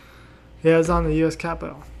 Yeah, it was on the U.S.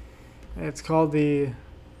 Capitol. It's called the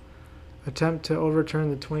attempt to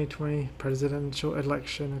overturn the 2020 presidential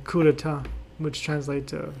election, a coup d'état, which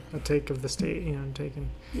translates to a take of the state. You know,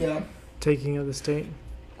 Yeah. taking of the state.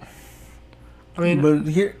 I mean, But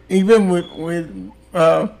here, even within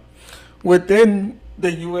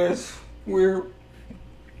the U.S., we're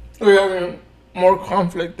having more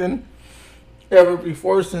conflict than ever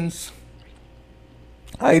before since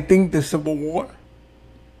I think the Civil War.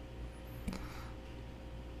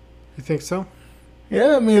 you think so?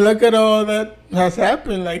 Yeah, I mean, look at all that has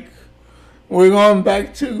happened. Like, we're going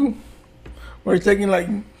back to, we're taking like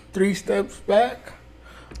 3 steps back.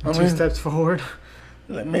 I Two mean, steps forward.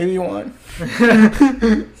 like maybe 1.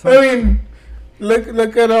 I mean,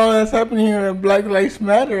 look at all that's happening here at Black Lives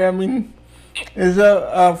Matter. I mean, it's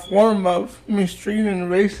a form of mistreating and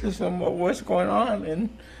racism of what's going on, and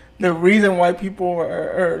the reason why people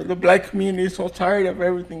or the black community is so tired of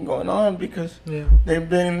everything going on because Yeah. they've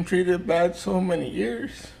been treated bad so many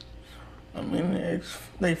years. I mean,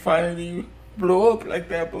 they finally blew up like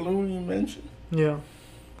that balloon you mentioned, Yeah.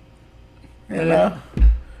 and Yeah.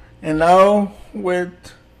 and now with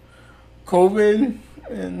COVID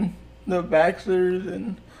and the vaxxers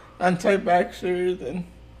and anti-vaxxers and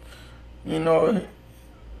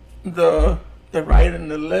the right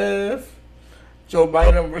and the left, Joe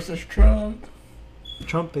Biden versus Trump.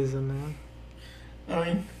 Trumpism, man.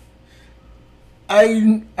 I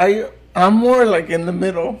mean, I'm more like in the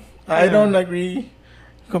middle. I Yeah. don't agree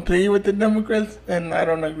completely with the Democrats, and I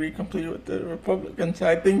don't agree completely with the Republicans.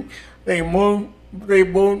 I think they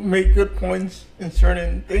both make good points in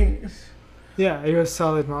certain things. Yeah, you're a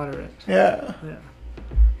solid moderate. Yeah, Yeah.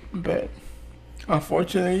 but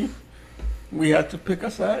unfortunately, we have to pick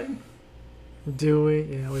a side. Do we?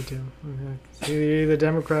 Yeah, we do. Okay. So you're either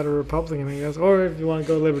Democrat or Republican, I guess. Or if you want to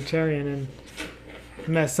go Libertarian and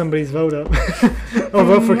mess somebody's vote up. Or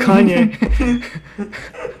vote for Kanye.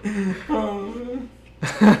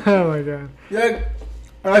 Oh my God. Yeah,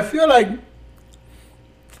 I feel like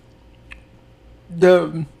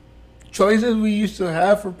the choices we used to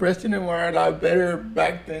have for president were a lot better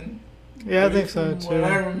back then. Yeah, I think so From what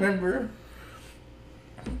I too. remember.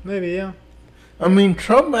 Maybe, yeah. I mean,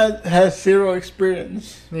 Trump has 0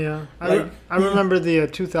 experience. Yeah. Like, I remember the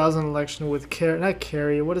 2000 election with not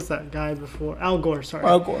Kerry, what is that guy before? Al Gore, sorry.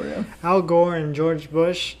 Al Gore, yeah. Al Gore and George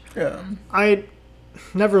Bush. Yeah. I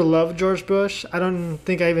never loved George Bush. I don't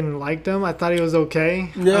think I even liked him. I thought he was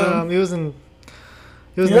okay. Yeah. He wasn't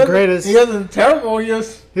the greatest. He wasn't terrible. He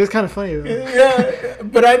was kind of funny though. yeah,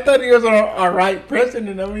 but I thought he was a right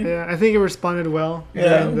president. I mean, Yeah, I think he responded well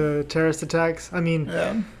Yeah. during the terrorist attacks. I mean,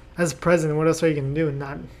 yeah, as president, what else are you going to do?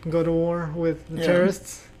 Not go to war with the Yeah.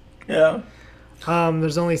 terrorists? yeah,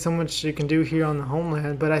 There's only so much you can do here on the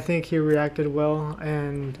homeland, but I think he reacted well,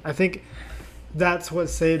 and I think that's what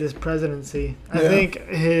saved his presidency. I Yeah. think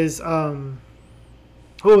his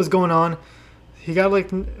what was going on, he got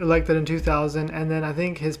elected in 2000, and then I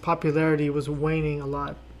think his popularity was waning a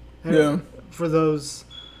lot. yeah, For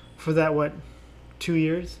that 2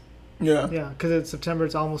 years? yeah, Yeah, because it's September,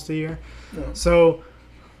 it's almost a year. yeah, So,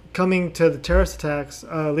 coming to the terrorist attacks,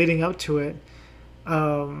 leading up to it,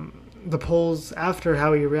 the polls after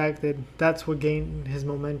how he reacted, that's what gained his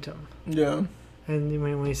momentum. yeah, And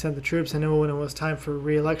when he sent the troops, I know when it was time for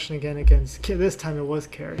re-election again against, this time it was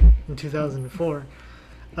Kerry in 2004,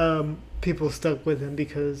 people stuck with him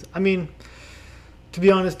because, I mean, to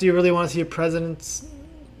be honest, do you really want to see a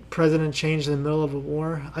president change in the middle of a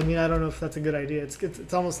war? I mean, I don't know if that's a good idea.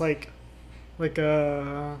 It's almost like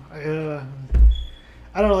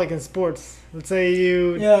I don't know, like in sports. Let's say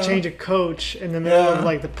you Yeah. change a coach in the middle Yeah. of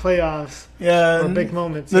like the playoffs yeah. or and big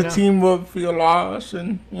moments. the You know? team will feel lost,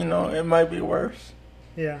 and it might be worse.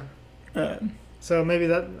 Yeah. Yeah, So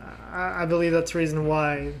maybe I believe that's the reason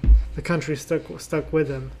why the country stuck with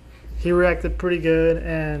him. He reacted pretty good,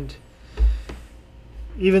 and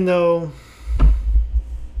even though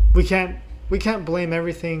we can't blame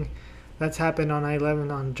everything that's happened on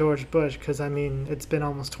 9/11 on George Bush, because I mean it's been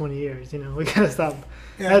almost 20 years. We gotta stop.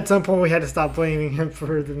 yeah, At some point, we had to stop blaming him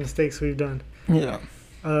for the mistakes we've done. yeah.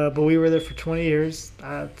 But we were there for 20 years.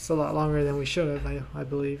 It's a lot longer than we should have, I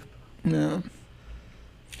believe. Yeah.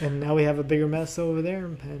 And now we have a bigger mess over there,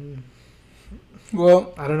 and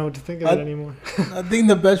Well, I don't know what to think of it anymore. I think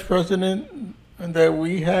the best president that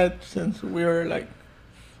we had since we were like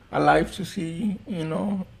alive to see,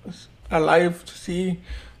 alive to see,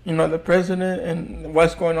 the president and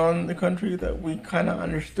what's going on in the country, that we kind of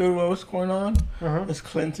understood what was going on, is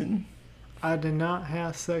Clinton. I did not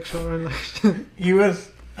have sexual relations.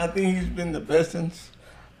 I think he's been the best since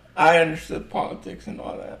I understood politics and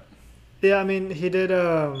all that. Yeah, I mean, he did.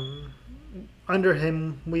 Under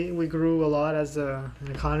him, we grew a lot as an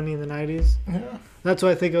economy in the 90s. Yeah. That's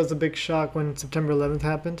why I think it was a big shock when September 11th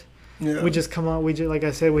happened. Yeah. Like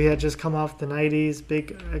I said, we had just come off the 90s,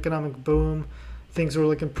 big economic boom. Things were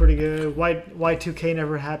looking pretty good. Y2K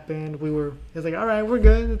never happened. It was like, all right, we're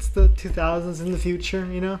good. It's the 2000s in the future,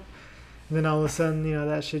 And then all of a sudden,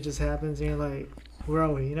 that shit just happens, and you're like, where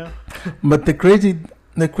are we, But the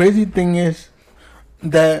crazy thing is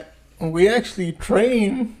that we actually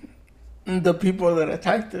train the people that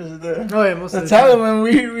attacked us. Most of the Taliban,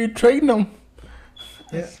 we trained them.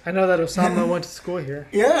 Yeah, I know that Osama went to school here.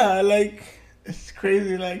 Yeah, like, it's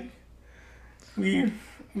crazy. Like, we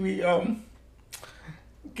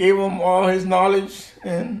gave him all his knowledge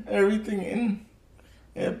and everything, and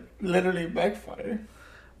it literally backfired.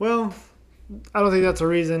 Well, I don't think that's a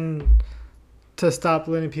reason to stop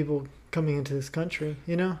letting people coming into this country.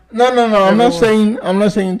 No. I'm not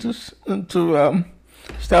saying to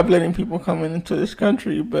stop letting people come into this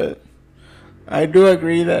country, but I do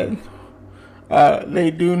agree that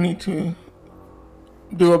they do need to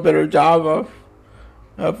do a better job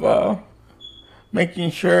of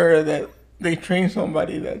making sure that they train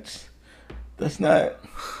somebody that's not,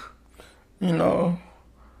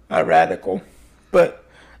 a radical. But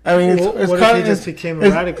I mean, it's what kind if he just became a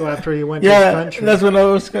radical after he went to his country? That's what I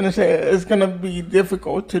was gonna say. It's gonna be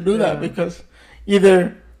difficult to do that, because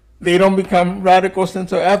either they don't become radicals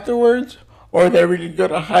until afterwards, or they're really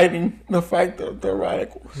good at hiding the fact that they're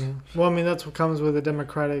radicals. Yeah. Well, I mean, that's what comes with a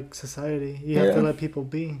democratic society. You have to let people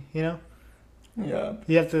be, Yeah.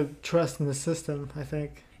 You have to trust in the system, I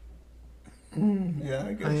think. Yeah,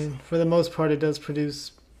 I guess. I mean, for the most part, it does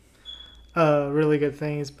produce really good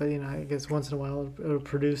things, but, I guess once in a while it'll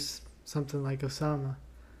produce something like Osama.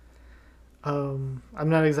 I'm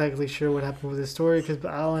not exactly sure what happened with his story, because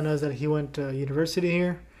all I know is that he went to university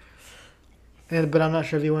here. But I'm not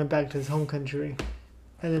sure if he went back to his home country.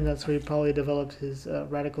 And then that's where he probably developed his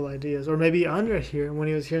radical ideas. Or maybe under here, when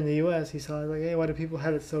he was here in the U.S., he saw, like, hey, why do people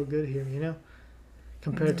have it so good here,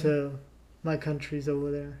 Compared to my countries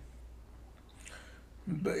over there.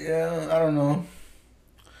 But yeah, I don't know.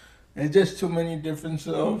 It's just too many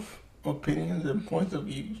differences of opinions and points of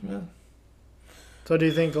views, man. So do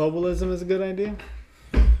you think globalism is a good idea?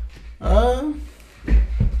 I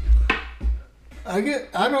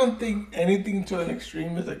don't think anything to an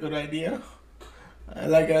extreme is a good idea.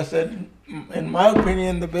 Like I said, in my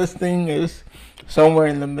opinion, the best thing is somewhere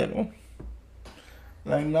in the middle.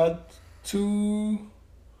 Like, not too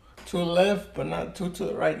left, but not too to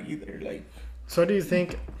the right either. Like. So do you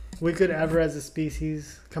think we could ever, as a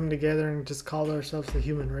species, come together and just call ourselves the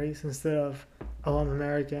human race instead of, oh, I'm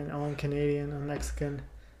American, oh, I'm Canadian, I'm Mexican?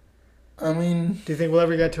 I mean, do you think we'll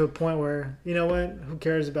ever get to a point where, you know what, who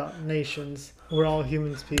cares about nations? We're all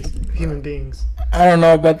human beings. I don't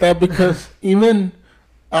know about that, because even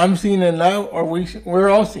I'm seeing it now, or we're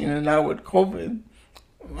all seeing it now with COVID.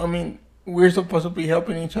 I mean, we're supposed to be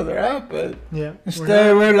helping each other out, but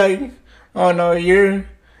instead we're like, oh no, you're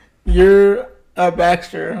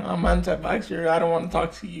Baxter, I'm anti-Baxter, I don't want to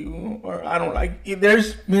talk to you, or I don't like.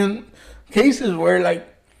 There's been cases where, like,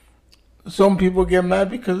 some people get mad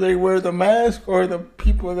because they wear the mask, or the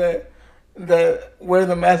people that wear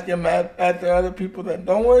the mask get mad at the other people that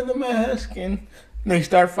don't wear the mask, and they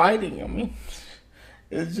start fighting. I mean,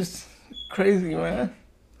 it's just crazy, man.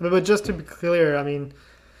 But just to be clear, I mean,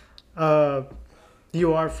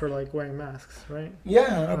 you are for, like, wearing masks, right?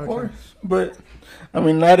 Yeah, of course. But I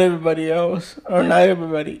mean, not everybody else, or not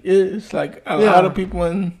everybody is. Like, a lot of people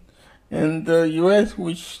in the U.S.,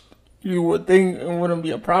 which you would think it wouldn't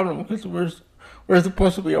be a problem, because we're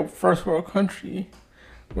supposed to be a first world country.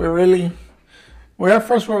 We're a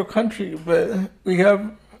first world country, but we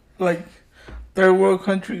have, like, third world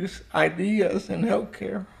countries' ideas in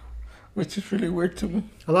healthcare, which is really weird to me.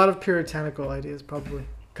 A lot of puritanical ideas, probably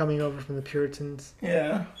coming over from the Puritans.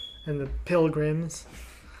 Yeah. And the Pilgrims.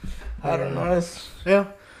 I don't know. Yeah.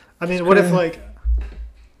 I mean, what if, like,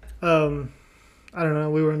 I don't know,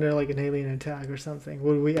 we were under like an alien attack or something,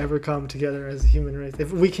 would we ever come together as a human race?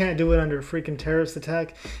 If we can't do it under a freaking terrorist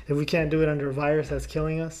attack, if we can't do it under a virus that's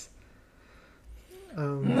killing us,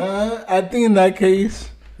 I think in that case,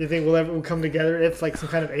 you think we'll come together if like some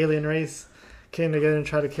kind of alien race came together and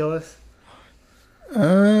tried to kill us?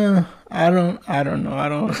 I don't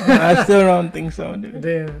know. I still don't think so, dude.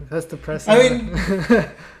 Damn, that's depressing. I mean,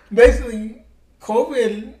 basically,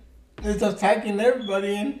 COVID is attacking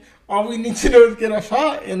everybody, and all we need to do is get a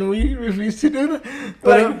shot, and we refuse to do that.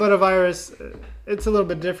 But a virus, it's a little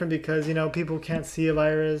bit different because, you know, people can't see a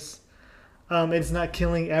virus. It's not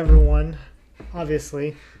killing everyone,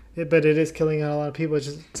 obviously, but it is killing a lot of people. It's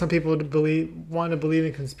just some people want to believe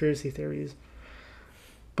in conspiracy theories.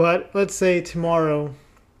 But let's say tomorrow,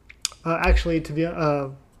 actually, to be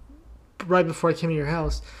right before I came to your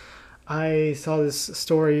house, I saw this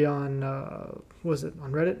story on was it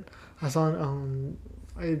on Reddit? I saw on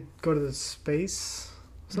I go to the space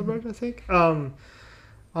subreddit, I think. On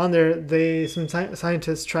there, some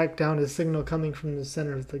scientists tracked down a signal coming from the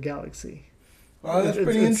center of the galaxy. Oh, that's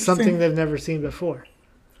pretty interesting. It's something they've never seen before.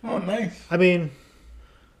 Oh, nice. I mean,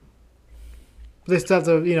 they still have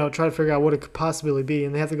to, you know, try to figure out what it could possibly be,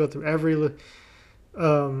 and they have to go through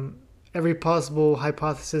every possible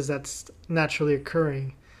hypothesis that's naturally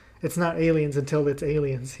occurring. It's not aliens until it's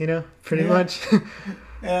aliens, you know, pretty much.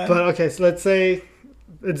 Yeah. But okay, so let's say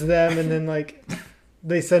it's them, and then like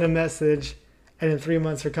they send a message, and in 3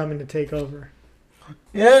 months they're coming to take over.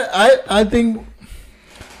 Yeah, I think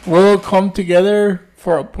we'll come together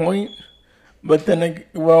for a point, but then I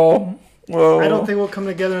don't think we'll come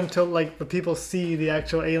together until like the people see the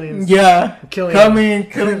actual aliens. Yeah, killing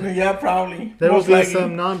them. Yeah, probably. There will be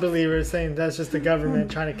some non-believers saying that's just the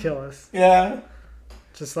government trying to kill us. Yeah.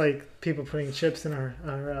 Just like people putting chips in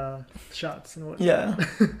our shots and whatnot. Yeah.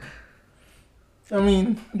 I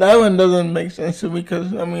mean, that one doesn't make sense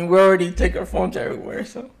because, I mean, we already take our phones everywhere,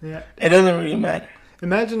 so yeah, it doesn't really matter.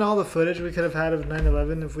 Imagine all the footage we could have had of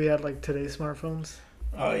 9/11 if we had like today's smartphones.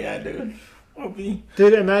 Oh, yeah, dude.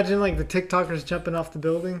 Dude, imagine like the TikTokers jumping off the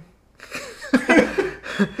building.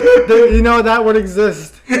 You know that would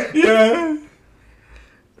exist. Yeah.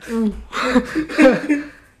 Dude,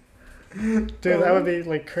 that would be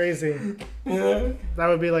like crazy. Yeah. That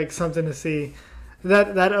would be like something to see.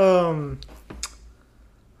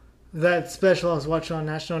 That special I was watching on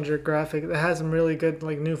National Geographic, that has some really good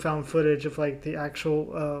like newfound footage of like the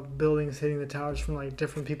actual buildings hitting the towers from like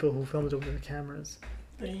different people who filmed it with their cameras.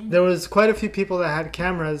 There was quite a few people that had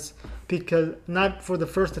cameras, because not for the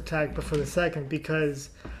first attack but for the second,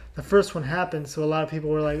 because the first one happened, so a lot of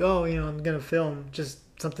people were like, oh, you know, I'm gonna film, just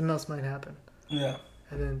something else might happen. Yeah.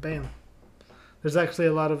 And then bam. There's actually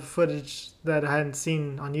a lot of footage that I hadn't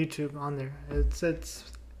seen on YouTube on there. It's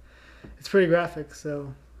pretty graphic.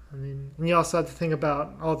 So I mean, and you also have to think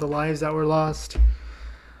about all the lives that were lost,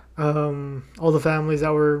 all the families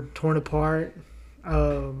that were torn apart,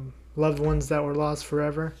 loved ones that were lost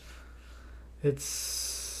forever.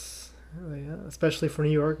 It's especially for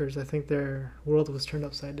New Yorkers. I think their world was turned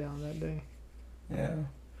upside down that day. Yeah.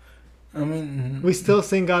 I mean, we still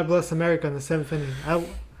sing "God Bless America" in the 7th inning.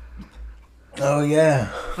 Oh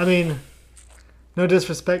yeah. I mean, no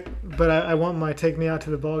disrespect, but I want my "Take Me Out to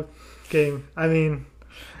the Ball" game. I mean.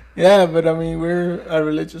 Yeah, but I mean, we're a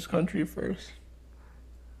religious country first.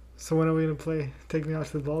 So when are we gonna play "Take Me Out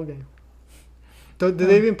to the Ball" game? Do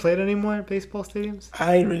they even play it anymore at baseball stadiums?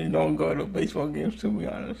 I really don't go to baseball games, to be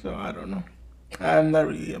honest, so I don't know. I'm not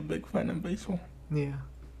really a big fan of baseball. Yeah.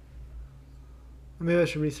 Maybe I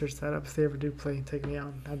should research that up if they ever do play "Take Me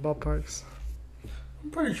Out" at ballparks.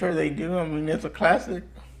 I'm pretty sure they do. I mean, it's a classic.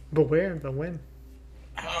 But where? But when?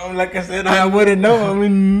 Like I said, I wouldn't know. I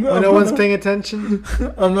mean, when no one's paying attention.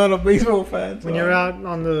 I'm not a baseball fan. So when you're out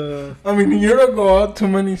on the. I mean, you don't go out to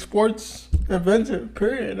many sports events.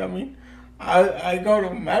 Period. I mean, I go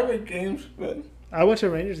to Maverick games, but I went to a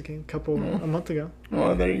Rangers game a month ago.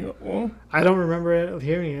 Oh, there you go. Well, I don't remember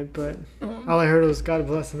hearing it, but all I heard was "God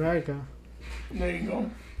Bless America." There you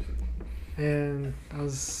go. And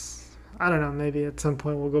I don't know, maybe at some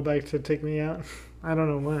point we'll go back to "Take Me Out." I don't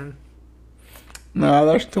know when. Nah,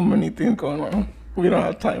 there's too many things going on. We don't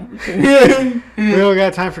have time for We don't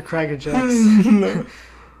got time for Cracker Jacks. No.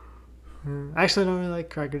 Actually, I don't really like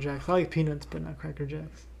Cracker Jacks. I like peanuts, but not Cracker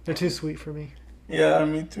Jacks. They're too sweet for me. Yeah,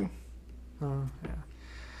 me too. Oh, yeah.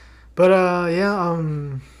 But,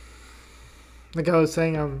 like I was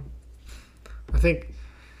saying, I think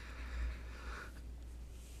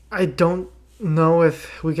I don't know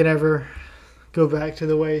if we can ever go back to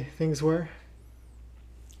the way things were.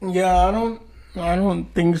 Yeah, I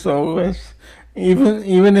don't think so.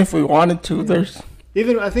 Even if we wanted to, there's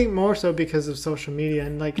Even I think more so because of social media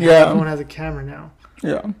and like how Yeah. everyone has a camera now.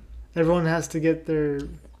 Yeah. Everyone has to get their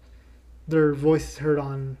voice heard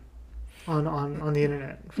on the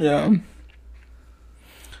internet. Yeah.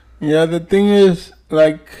 Yeah, the thing is,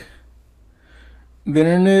 like, the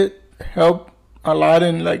internet helped a lot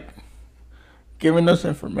in, like, giving us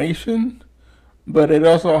information, but it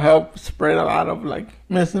also helped spread a lot of, like,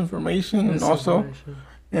 misinformation, Misinformation.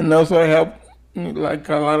 and also helped, like,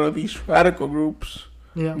 a lot of these radical groups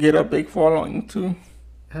Yeah, get a big following, too.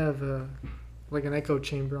 have like an echo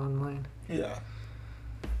chamber online. Yeah.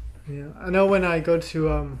 Yeah, I know when I go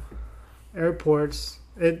to airports,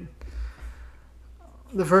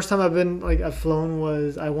 the first time I've flown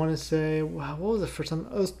was, I want to say, wow, what was the first time?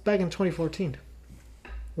 It was back in 2014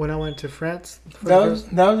 when I went to France. That was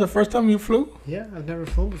the first time you flew? Yeah, I've never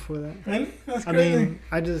flown before that. Really? That's I crazy. mean,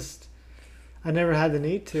 I never had the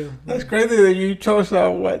need to. That's crazy that you chose a,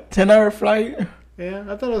 10-hour flight? Yeah,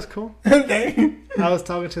 I thought it was cool. Dang. I was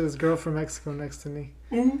talking to this girl from Mexico next to me.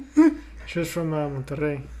 Mhm. She was from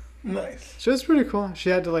Monterrey. Nice. She was pretty cool.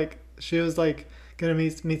 She was gonna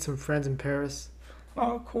meet some friends in Paris.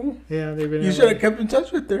 Oh, cool. Yeah, they've been. You should have kept in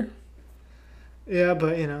touch with her. Yeah,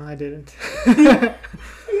 but I didn't.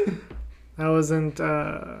 I wasn't.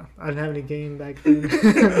 I didn't have any game back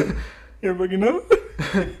then. You're looking up?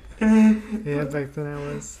 Yeah, back then I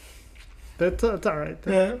was. But it's all right.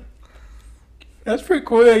 Yeah. That's pretty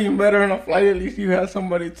cool that you met her on a flight. At least you had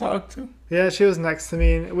somebody to talk to. Yeah, she was next to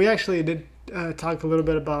me, and we actually did talk a little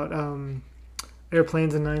bit about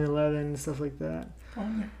airplanes and 9/11 and stuff like that.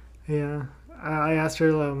 Oh, Yeah, I asked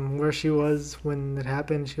her where she was when it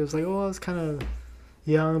happened. She was like, "Oh, I was kind of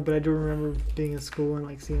young, but I do remember being in school and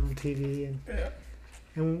like seeing on TV." yeah.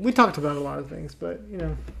 And we talked about a lot of things, but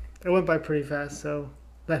it went by pretty fast, so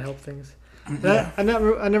that helped things. I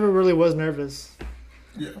never really was nervous.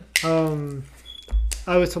 Yeah.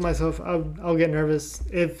 I always told myself I'll get nervous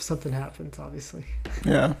if something happens. Obviously,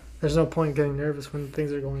 Yeah. there's no point getting nervous when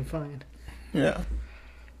things are going fine. Yeah.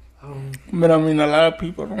 Um, But I mean, a lot of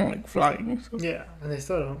people don't like flying. So. yeah, and they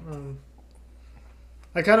still don't.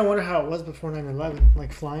 I kind of wonder how it was before 9/11,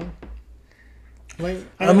 like flying. Like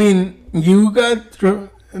I mean, you got through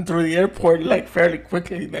the airport like fairly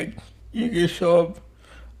quickly. Like you could show up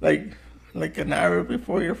like an hour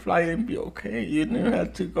before your flight and be okay. You didn't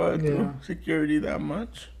have to go through Yeah. security that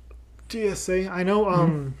much. TSA. I know.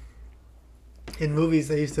 In movies,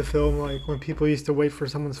 they used to film like when people used to wait for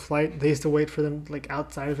someone's flight. They used to wait for them like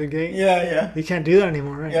outside of the gate. Yeah, yeah. You can't do that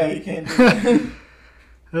anymore, right? Yeah, you can't do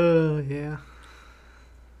that. Yeah.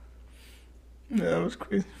 Yeah, that was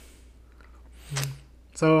crazy.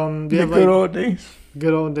 So do you The have good like old days.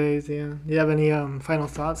 good old days? Yeah. Do you have any final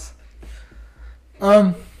thoughts?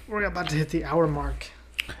 We're about to hit the hour mark.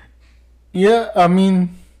 Yeah, I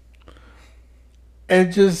mean,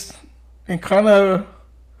 it's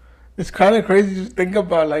kind of crazy to think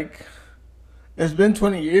about. Like, it's been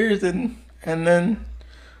 20 years, and then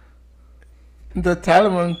the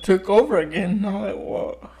Taliban took over again. I'm like,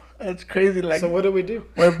 whoa, that's crazy. Like, So what do we do?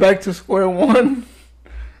 we're back to square one.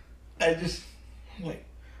 I just like,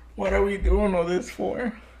 what are we doing all this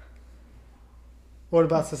for? What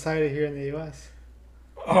about society here in the U.S.?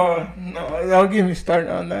 Oh no, don't get me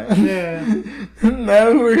started on that. Yeah,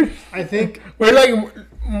 Now I think we're like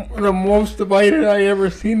the most divided I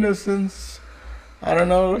ever seen us since, I don't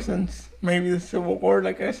know, since maybe the Civil War,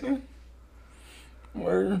 like I said.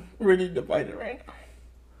 We're really divided right now.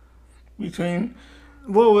 Between...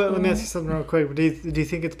 Well, let me ask you something real quick. Do you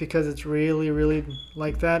think it's because it's really, really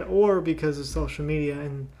like that, or because of social media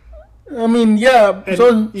and I mean, yeah.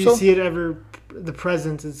 you see it the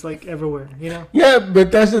presence is like everywhere, Yeah, but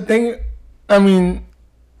that's the thing. I mean,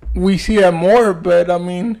 we see it more, but I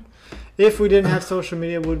mean... If we didn't have social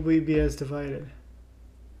media, would we be as divided?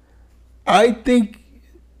 I think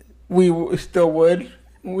we still would.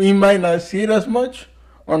 We might not see it as much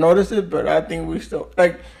or notice it, but I think we still...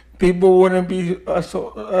 Like, people wouldn't be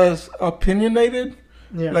as opinionated.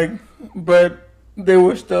 Yeah. Like, but they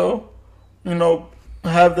would still,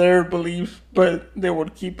 have their beliefs, but they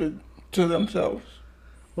would keep it to themselves.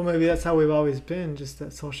 Well, maybe that's how we've always been. Just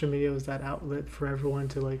that social media was that outlet for everyone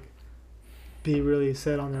to like be really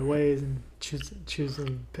set on their ways and choose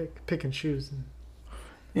and pick and choose.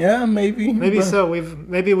 Yeah, maybe. Maybe but, so.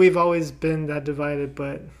 We've always been that divided,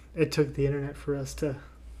 but it took the internet for us to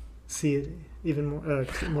see it even more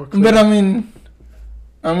clearly. But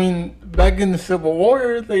I mean, back in the Civil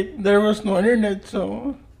War, there was no internet,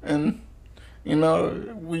 so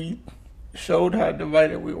we showed how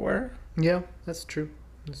divided we were. Yeah, that's true.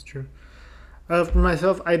 That's true. For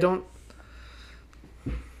myself, I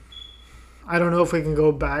I don't know if we can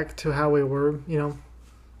go back to how we were,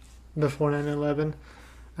 before 9/11.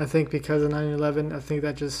 I think because of 9/11, I think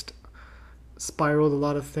that just spiraled a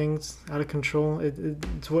lot of things out of control.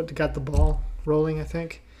 It's what got the ball rolling, I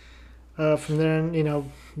think. From then,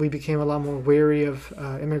 we became a lot more wary of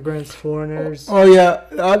immigrants, foreigners. Oh yeah,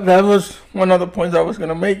 that was one of the points I was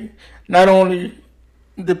gonna make. Not only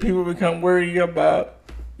did people become worried about,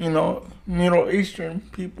 Middle Eastern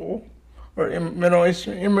people or Middle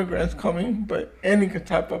Eastern immigrants coming, but any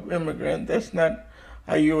type of immigrant that's not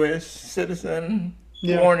a U.S. citizen,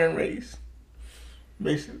 born and raised,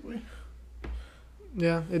 basically.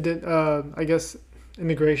 Yeah, it did. I guess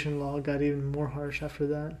immigration law got even more harsh after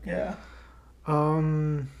that. Yeah.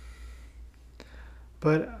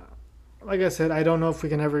 But like I said, I don't know if we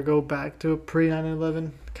can ever go back to a pre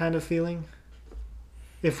 9/11 kind of feeling.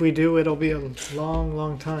 If we do, it'll be a long,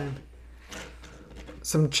 long time.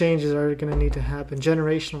 Some changes are going to need to happen.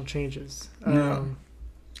 Generational changes.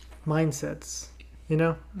 Mindsets,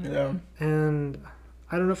 Yeah. And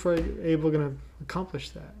I don't know if we're going to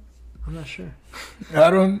accomplish that. I'm not sure. I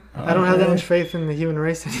don't have that much faith in the human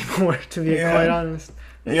race anymore, to be quite honest.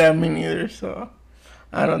 Yeah, me neither. So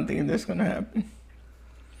I don't think that's going to happen.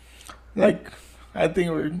 Like, I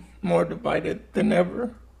think we're more divided than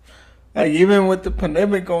ever. Like, even with the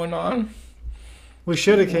pandemic going on. We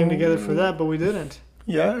should have came together for that, but we didn't.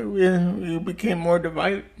 Yeah, we became more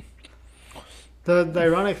divided. The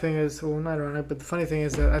ironic thing is, well, not ironic, but the funny thing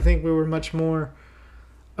is that I think we were much more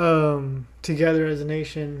together as a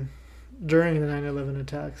nation during the 9/11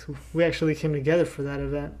 attacks. We actually came together for that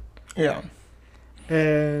event. Yeah.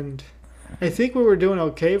 And I think we were doing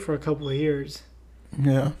okay for a couple of years.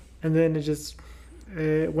 Yeah. And then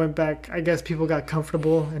it went back. I guess people got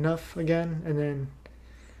comfortable enough again, and then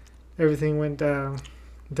everything went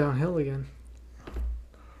downhill again.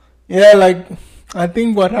 Yeah, like, I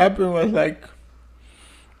think what happened was, like,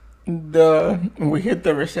 we hit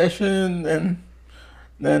the recession, and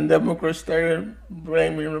then Democrats started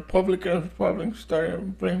blaming Republicans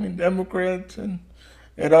started blaming Democrats, and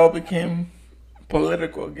it all became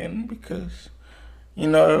political again because, it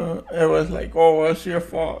was like, oh, well, it's your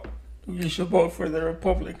fault. You should vote for the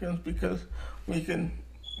Republicans because we can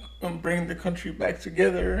bring the country back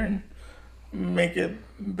together and make it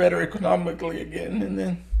better economically again.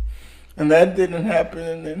 And that didn't happen,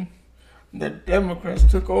 and then the Democrats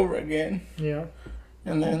took over again. Yeah.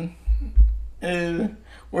 And then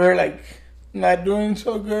we're like not doing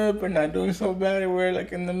so good, but not doing so bad. We're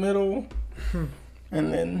like in the middle.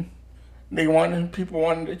 And then people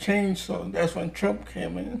wanted to change, so that's when Trump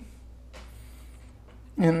came in.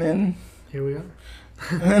 And then here we are.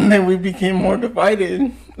 And then we became more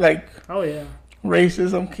divided. Like, oh yeah,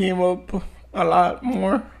 racism came up a lot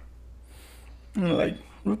more. And like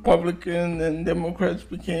Republicans and Democrats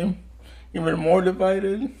became even more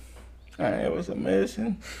divided. It was a mess,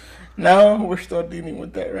 and now we're still dealing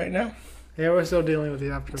with that right now. Yeah, we're still dealing with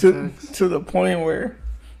the after effects. To the point where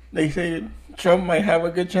they say Trump might have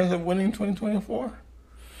a good chance of winning 2024.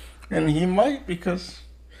 And he might, because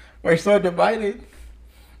we're so divided.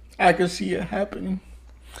 I could see it happening.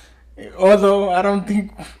 Although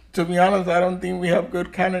to be honest, I don't think we have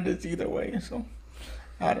good candidates either way. So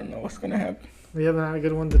I don't know what's going to happen. We haven't had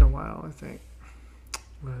good ones in a while, I think.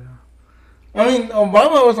 But, I mean,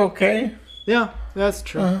 Obama was okay. Yeah, that's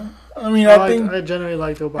true. I generally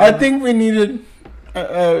liked Obama. I think we needed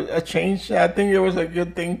a change. I think it was a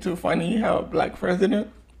good thing to finally have a black president.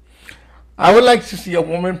 I would like to see a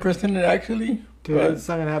woman president, actually. Dude, it's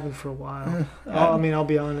not going to happen for a while. I'll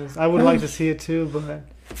be honest. I would like to see it too, but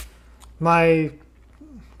my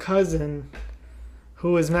cousin,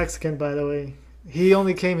 who is Mexican, by the way, he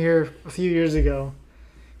only came here a few years ago.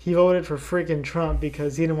 He voted for freaking Trump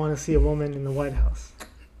because he didn't want to see a woman in the White House.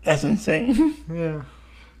 That's insane. Yeah.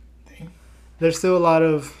 There's still a lot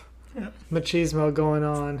of machismo going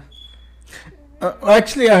on.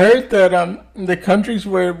 Actually, I heard that the countries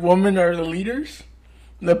where women are the leaders,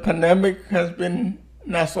 the pandemic has been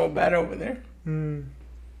not so bad over there.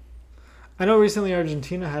 I know recently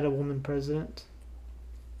Argentina had a woman president.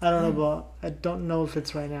 I don't know if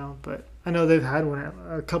it's right now, but I know they've had one,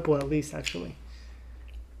 a couple at least, actually.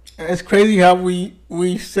 It's crazy how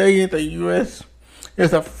we say the U.S.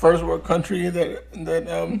 is a first world country that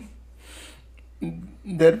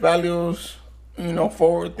values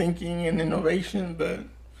forward thinking and innovation, but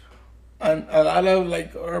a lot of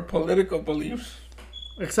like our political beliefs,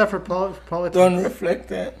 except for politics, don't reflect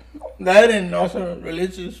that. That and also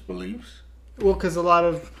religious beliefs. Well, because a lot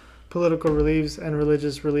of political beliefs and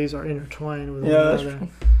religious beliefs are intertwined with one another. That's true.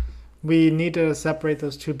 We need to separate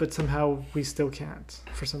those two, but somehow we still can't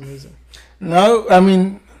for some reason. No, I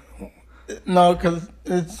mean, No, because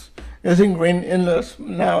it's ingrained in us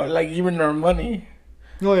now. Like even our money,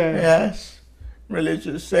 Oh yeah, it yeah. has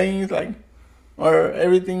religious sayings, like, or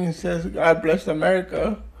everything says "God bless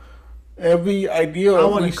America." It'd be ideal I if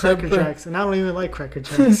we wanted Cracker separate. Jacks, and I don't even like Cracker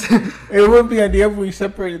Jacks. It would be ideal if we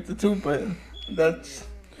separated the two, but that's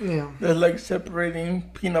Yeah. like separating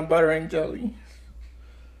peanut butter and jelly.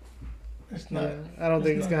 It's not. Yeah, I don't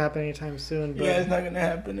think it's not- gonna happen anytime soon. But Yeah, it's not gonna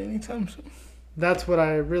happen anytime soon. that's what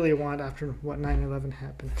I really want after what 9/11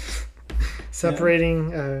 happened.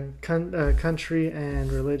 Separating country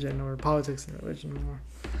and religion, or politics and religion more.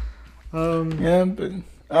 Yeah, but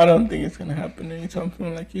I don't think it's gonna happen anytime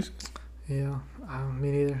soon, like you said. Yeah,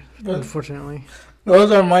 me neither. But Unfortunately.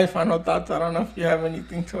 those are my final thoughts. I don't know if you have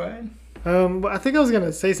anything to add. But I think I was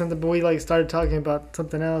gonna say something, but we started talking about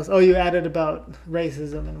something else. Oh, you added about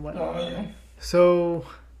racism and whatnot. Oh yeah. So,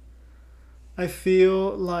 I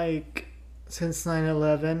feel like since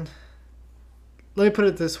 9/11, let me put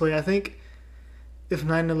it this way. I think if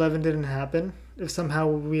 9/11 didn't happen, if somehow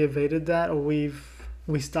we evaded that, or we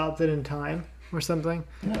stopped it in time or something,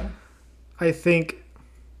 Yeah. I think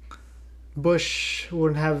Bush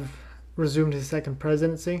wouldn't have resumed his second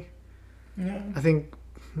presidency. Yeah. I think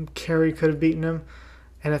Kerry could have beaten him,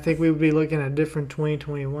 and I think we would be looking at a different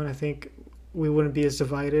 2021. I think we wouldn't be as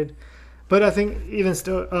divided. But I think even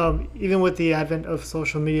still, even with the advent of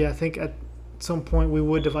social media, I think at some point we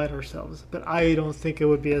would divide ourselves. But I don't think it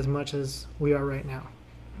would be as much as we are right now.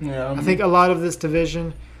 Yeah. I think a lot of this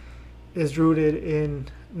division is rooted in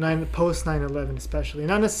post 9/11, especially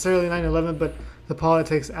not necessarily 9/11, but the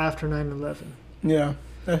politics after 9/11. Yeah.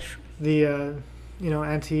 That's true. The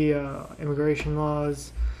anti-immigration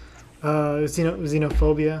laws,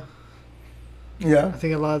 xenophobia. Yeah. I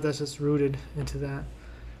think a lot of that's just rooted into that.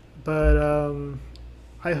 But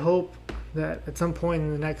I hope that at some point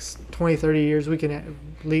in the next 20, 30 years, we can at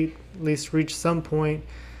least reach some point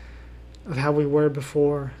of how we were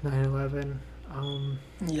before 9/11.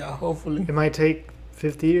 Yeah. Hopefully. It might take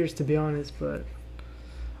 50 years, to be honest,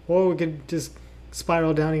 or we could just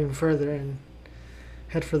spiral down even further and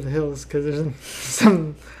head for the hills, because there's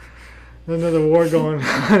another war going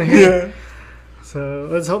on here. Yeah. So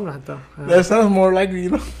let's hope not, though. That sounds more likely,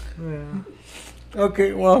 though. Yeah.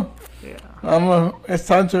 Okay. Well, Yeah. it's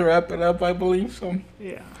time to wrap it up, I believe. So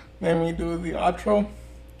Yeah. let me do the outro.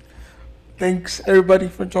 Thanks everybody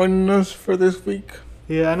for joining us for this week.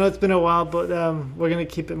 Yeah, I know it's been a while, but we're going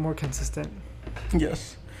to keep it more consistent.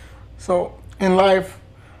 Yes. So in life,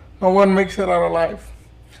 no one makes it out alive.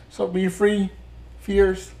 So be free,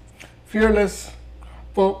 fearless,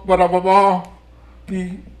 but above all,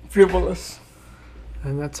 be frivolous.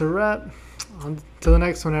 And that's a wrap. On to the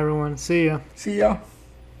next one, everyone. See ya. See ya.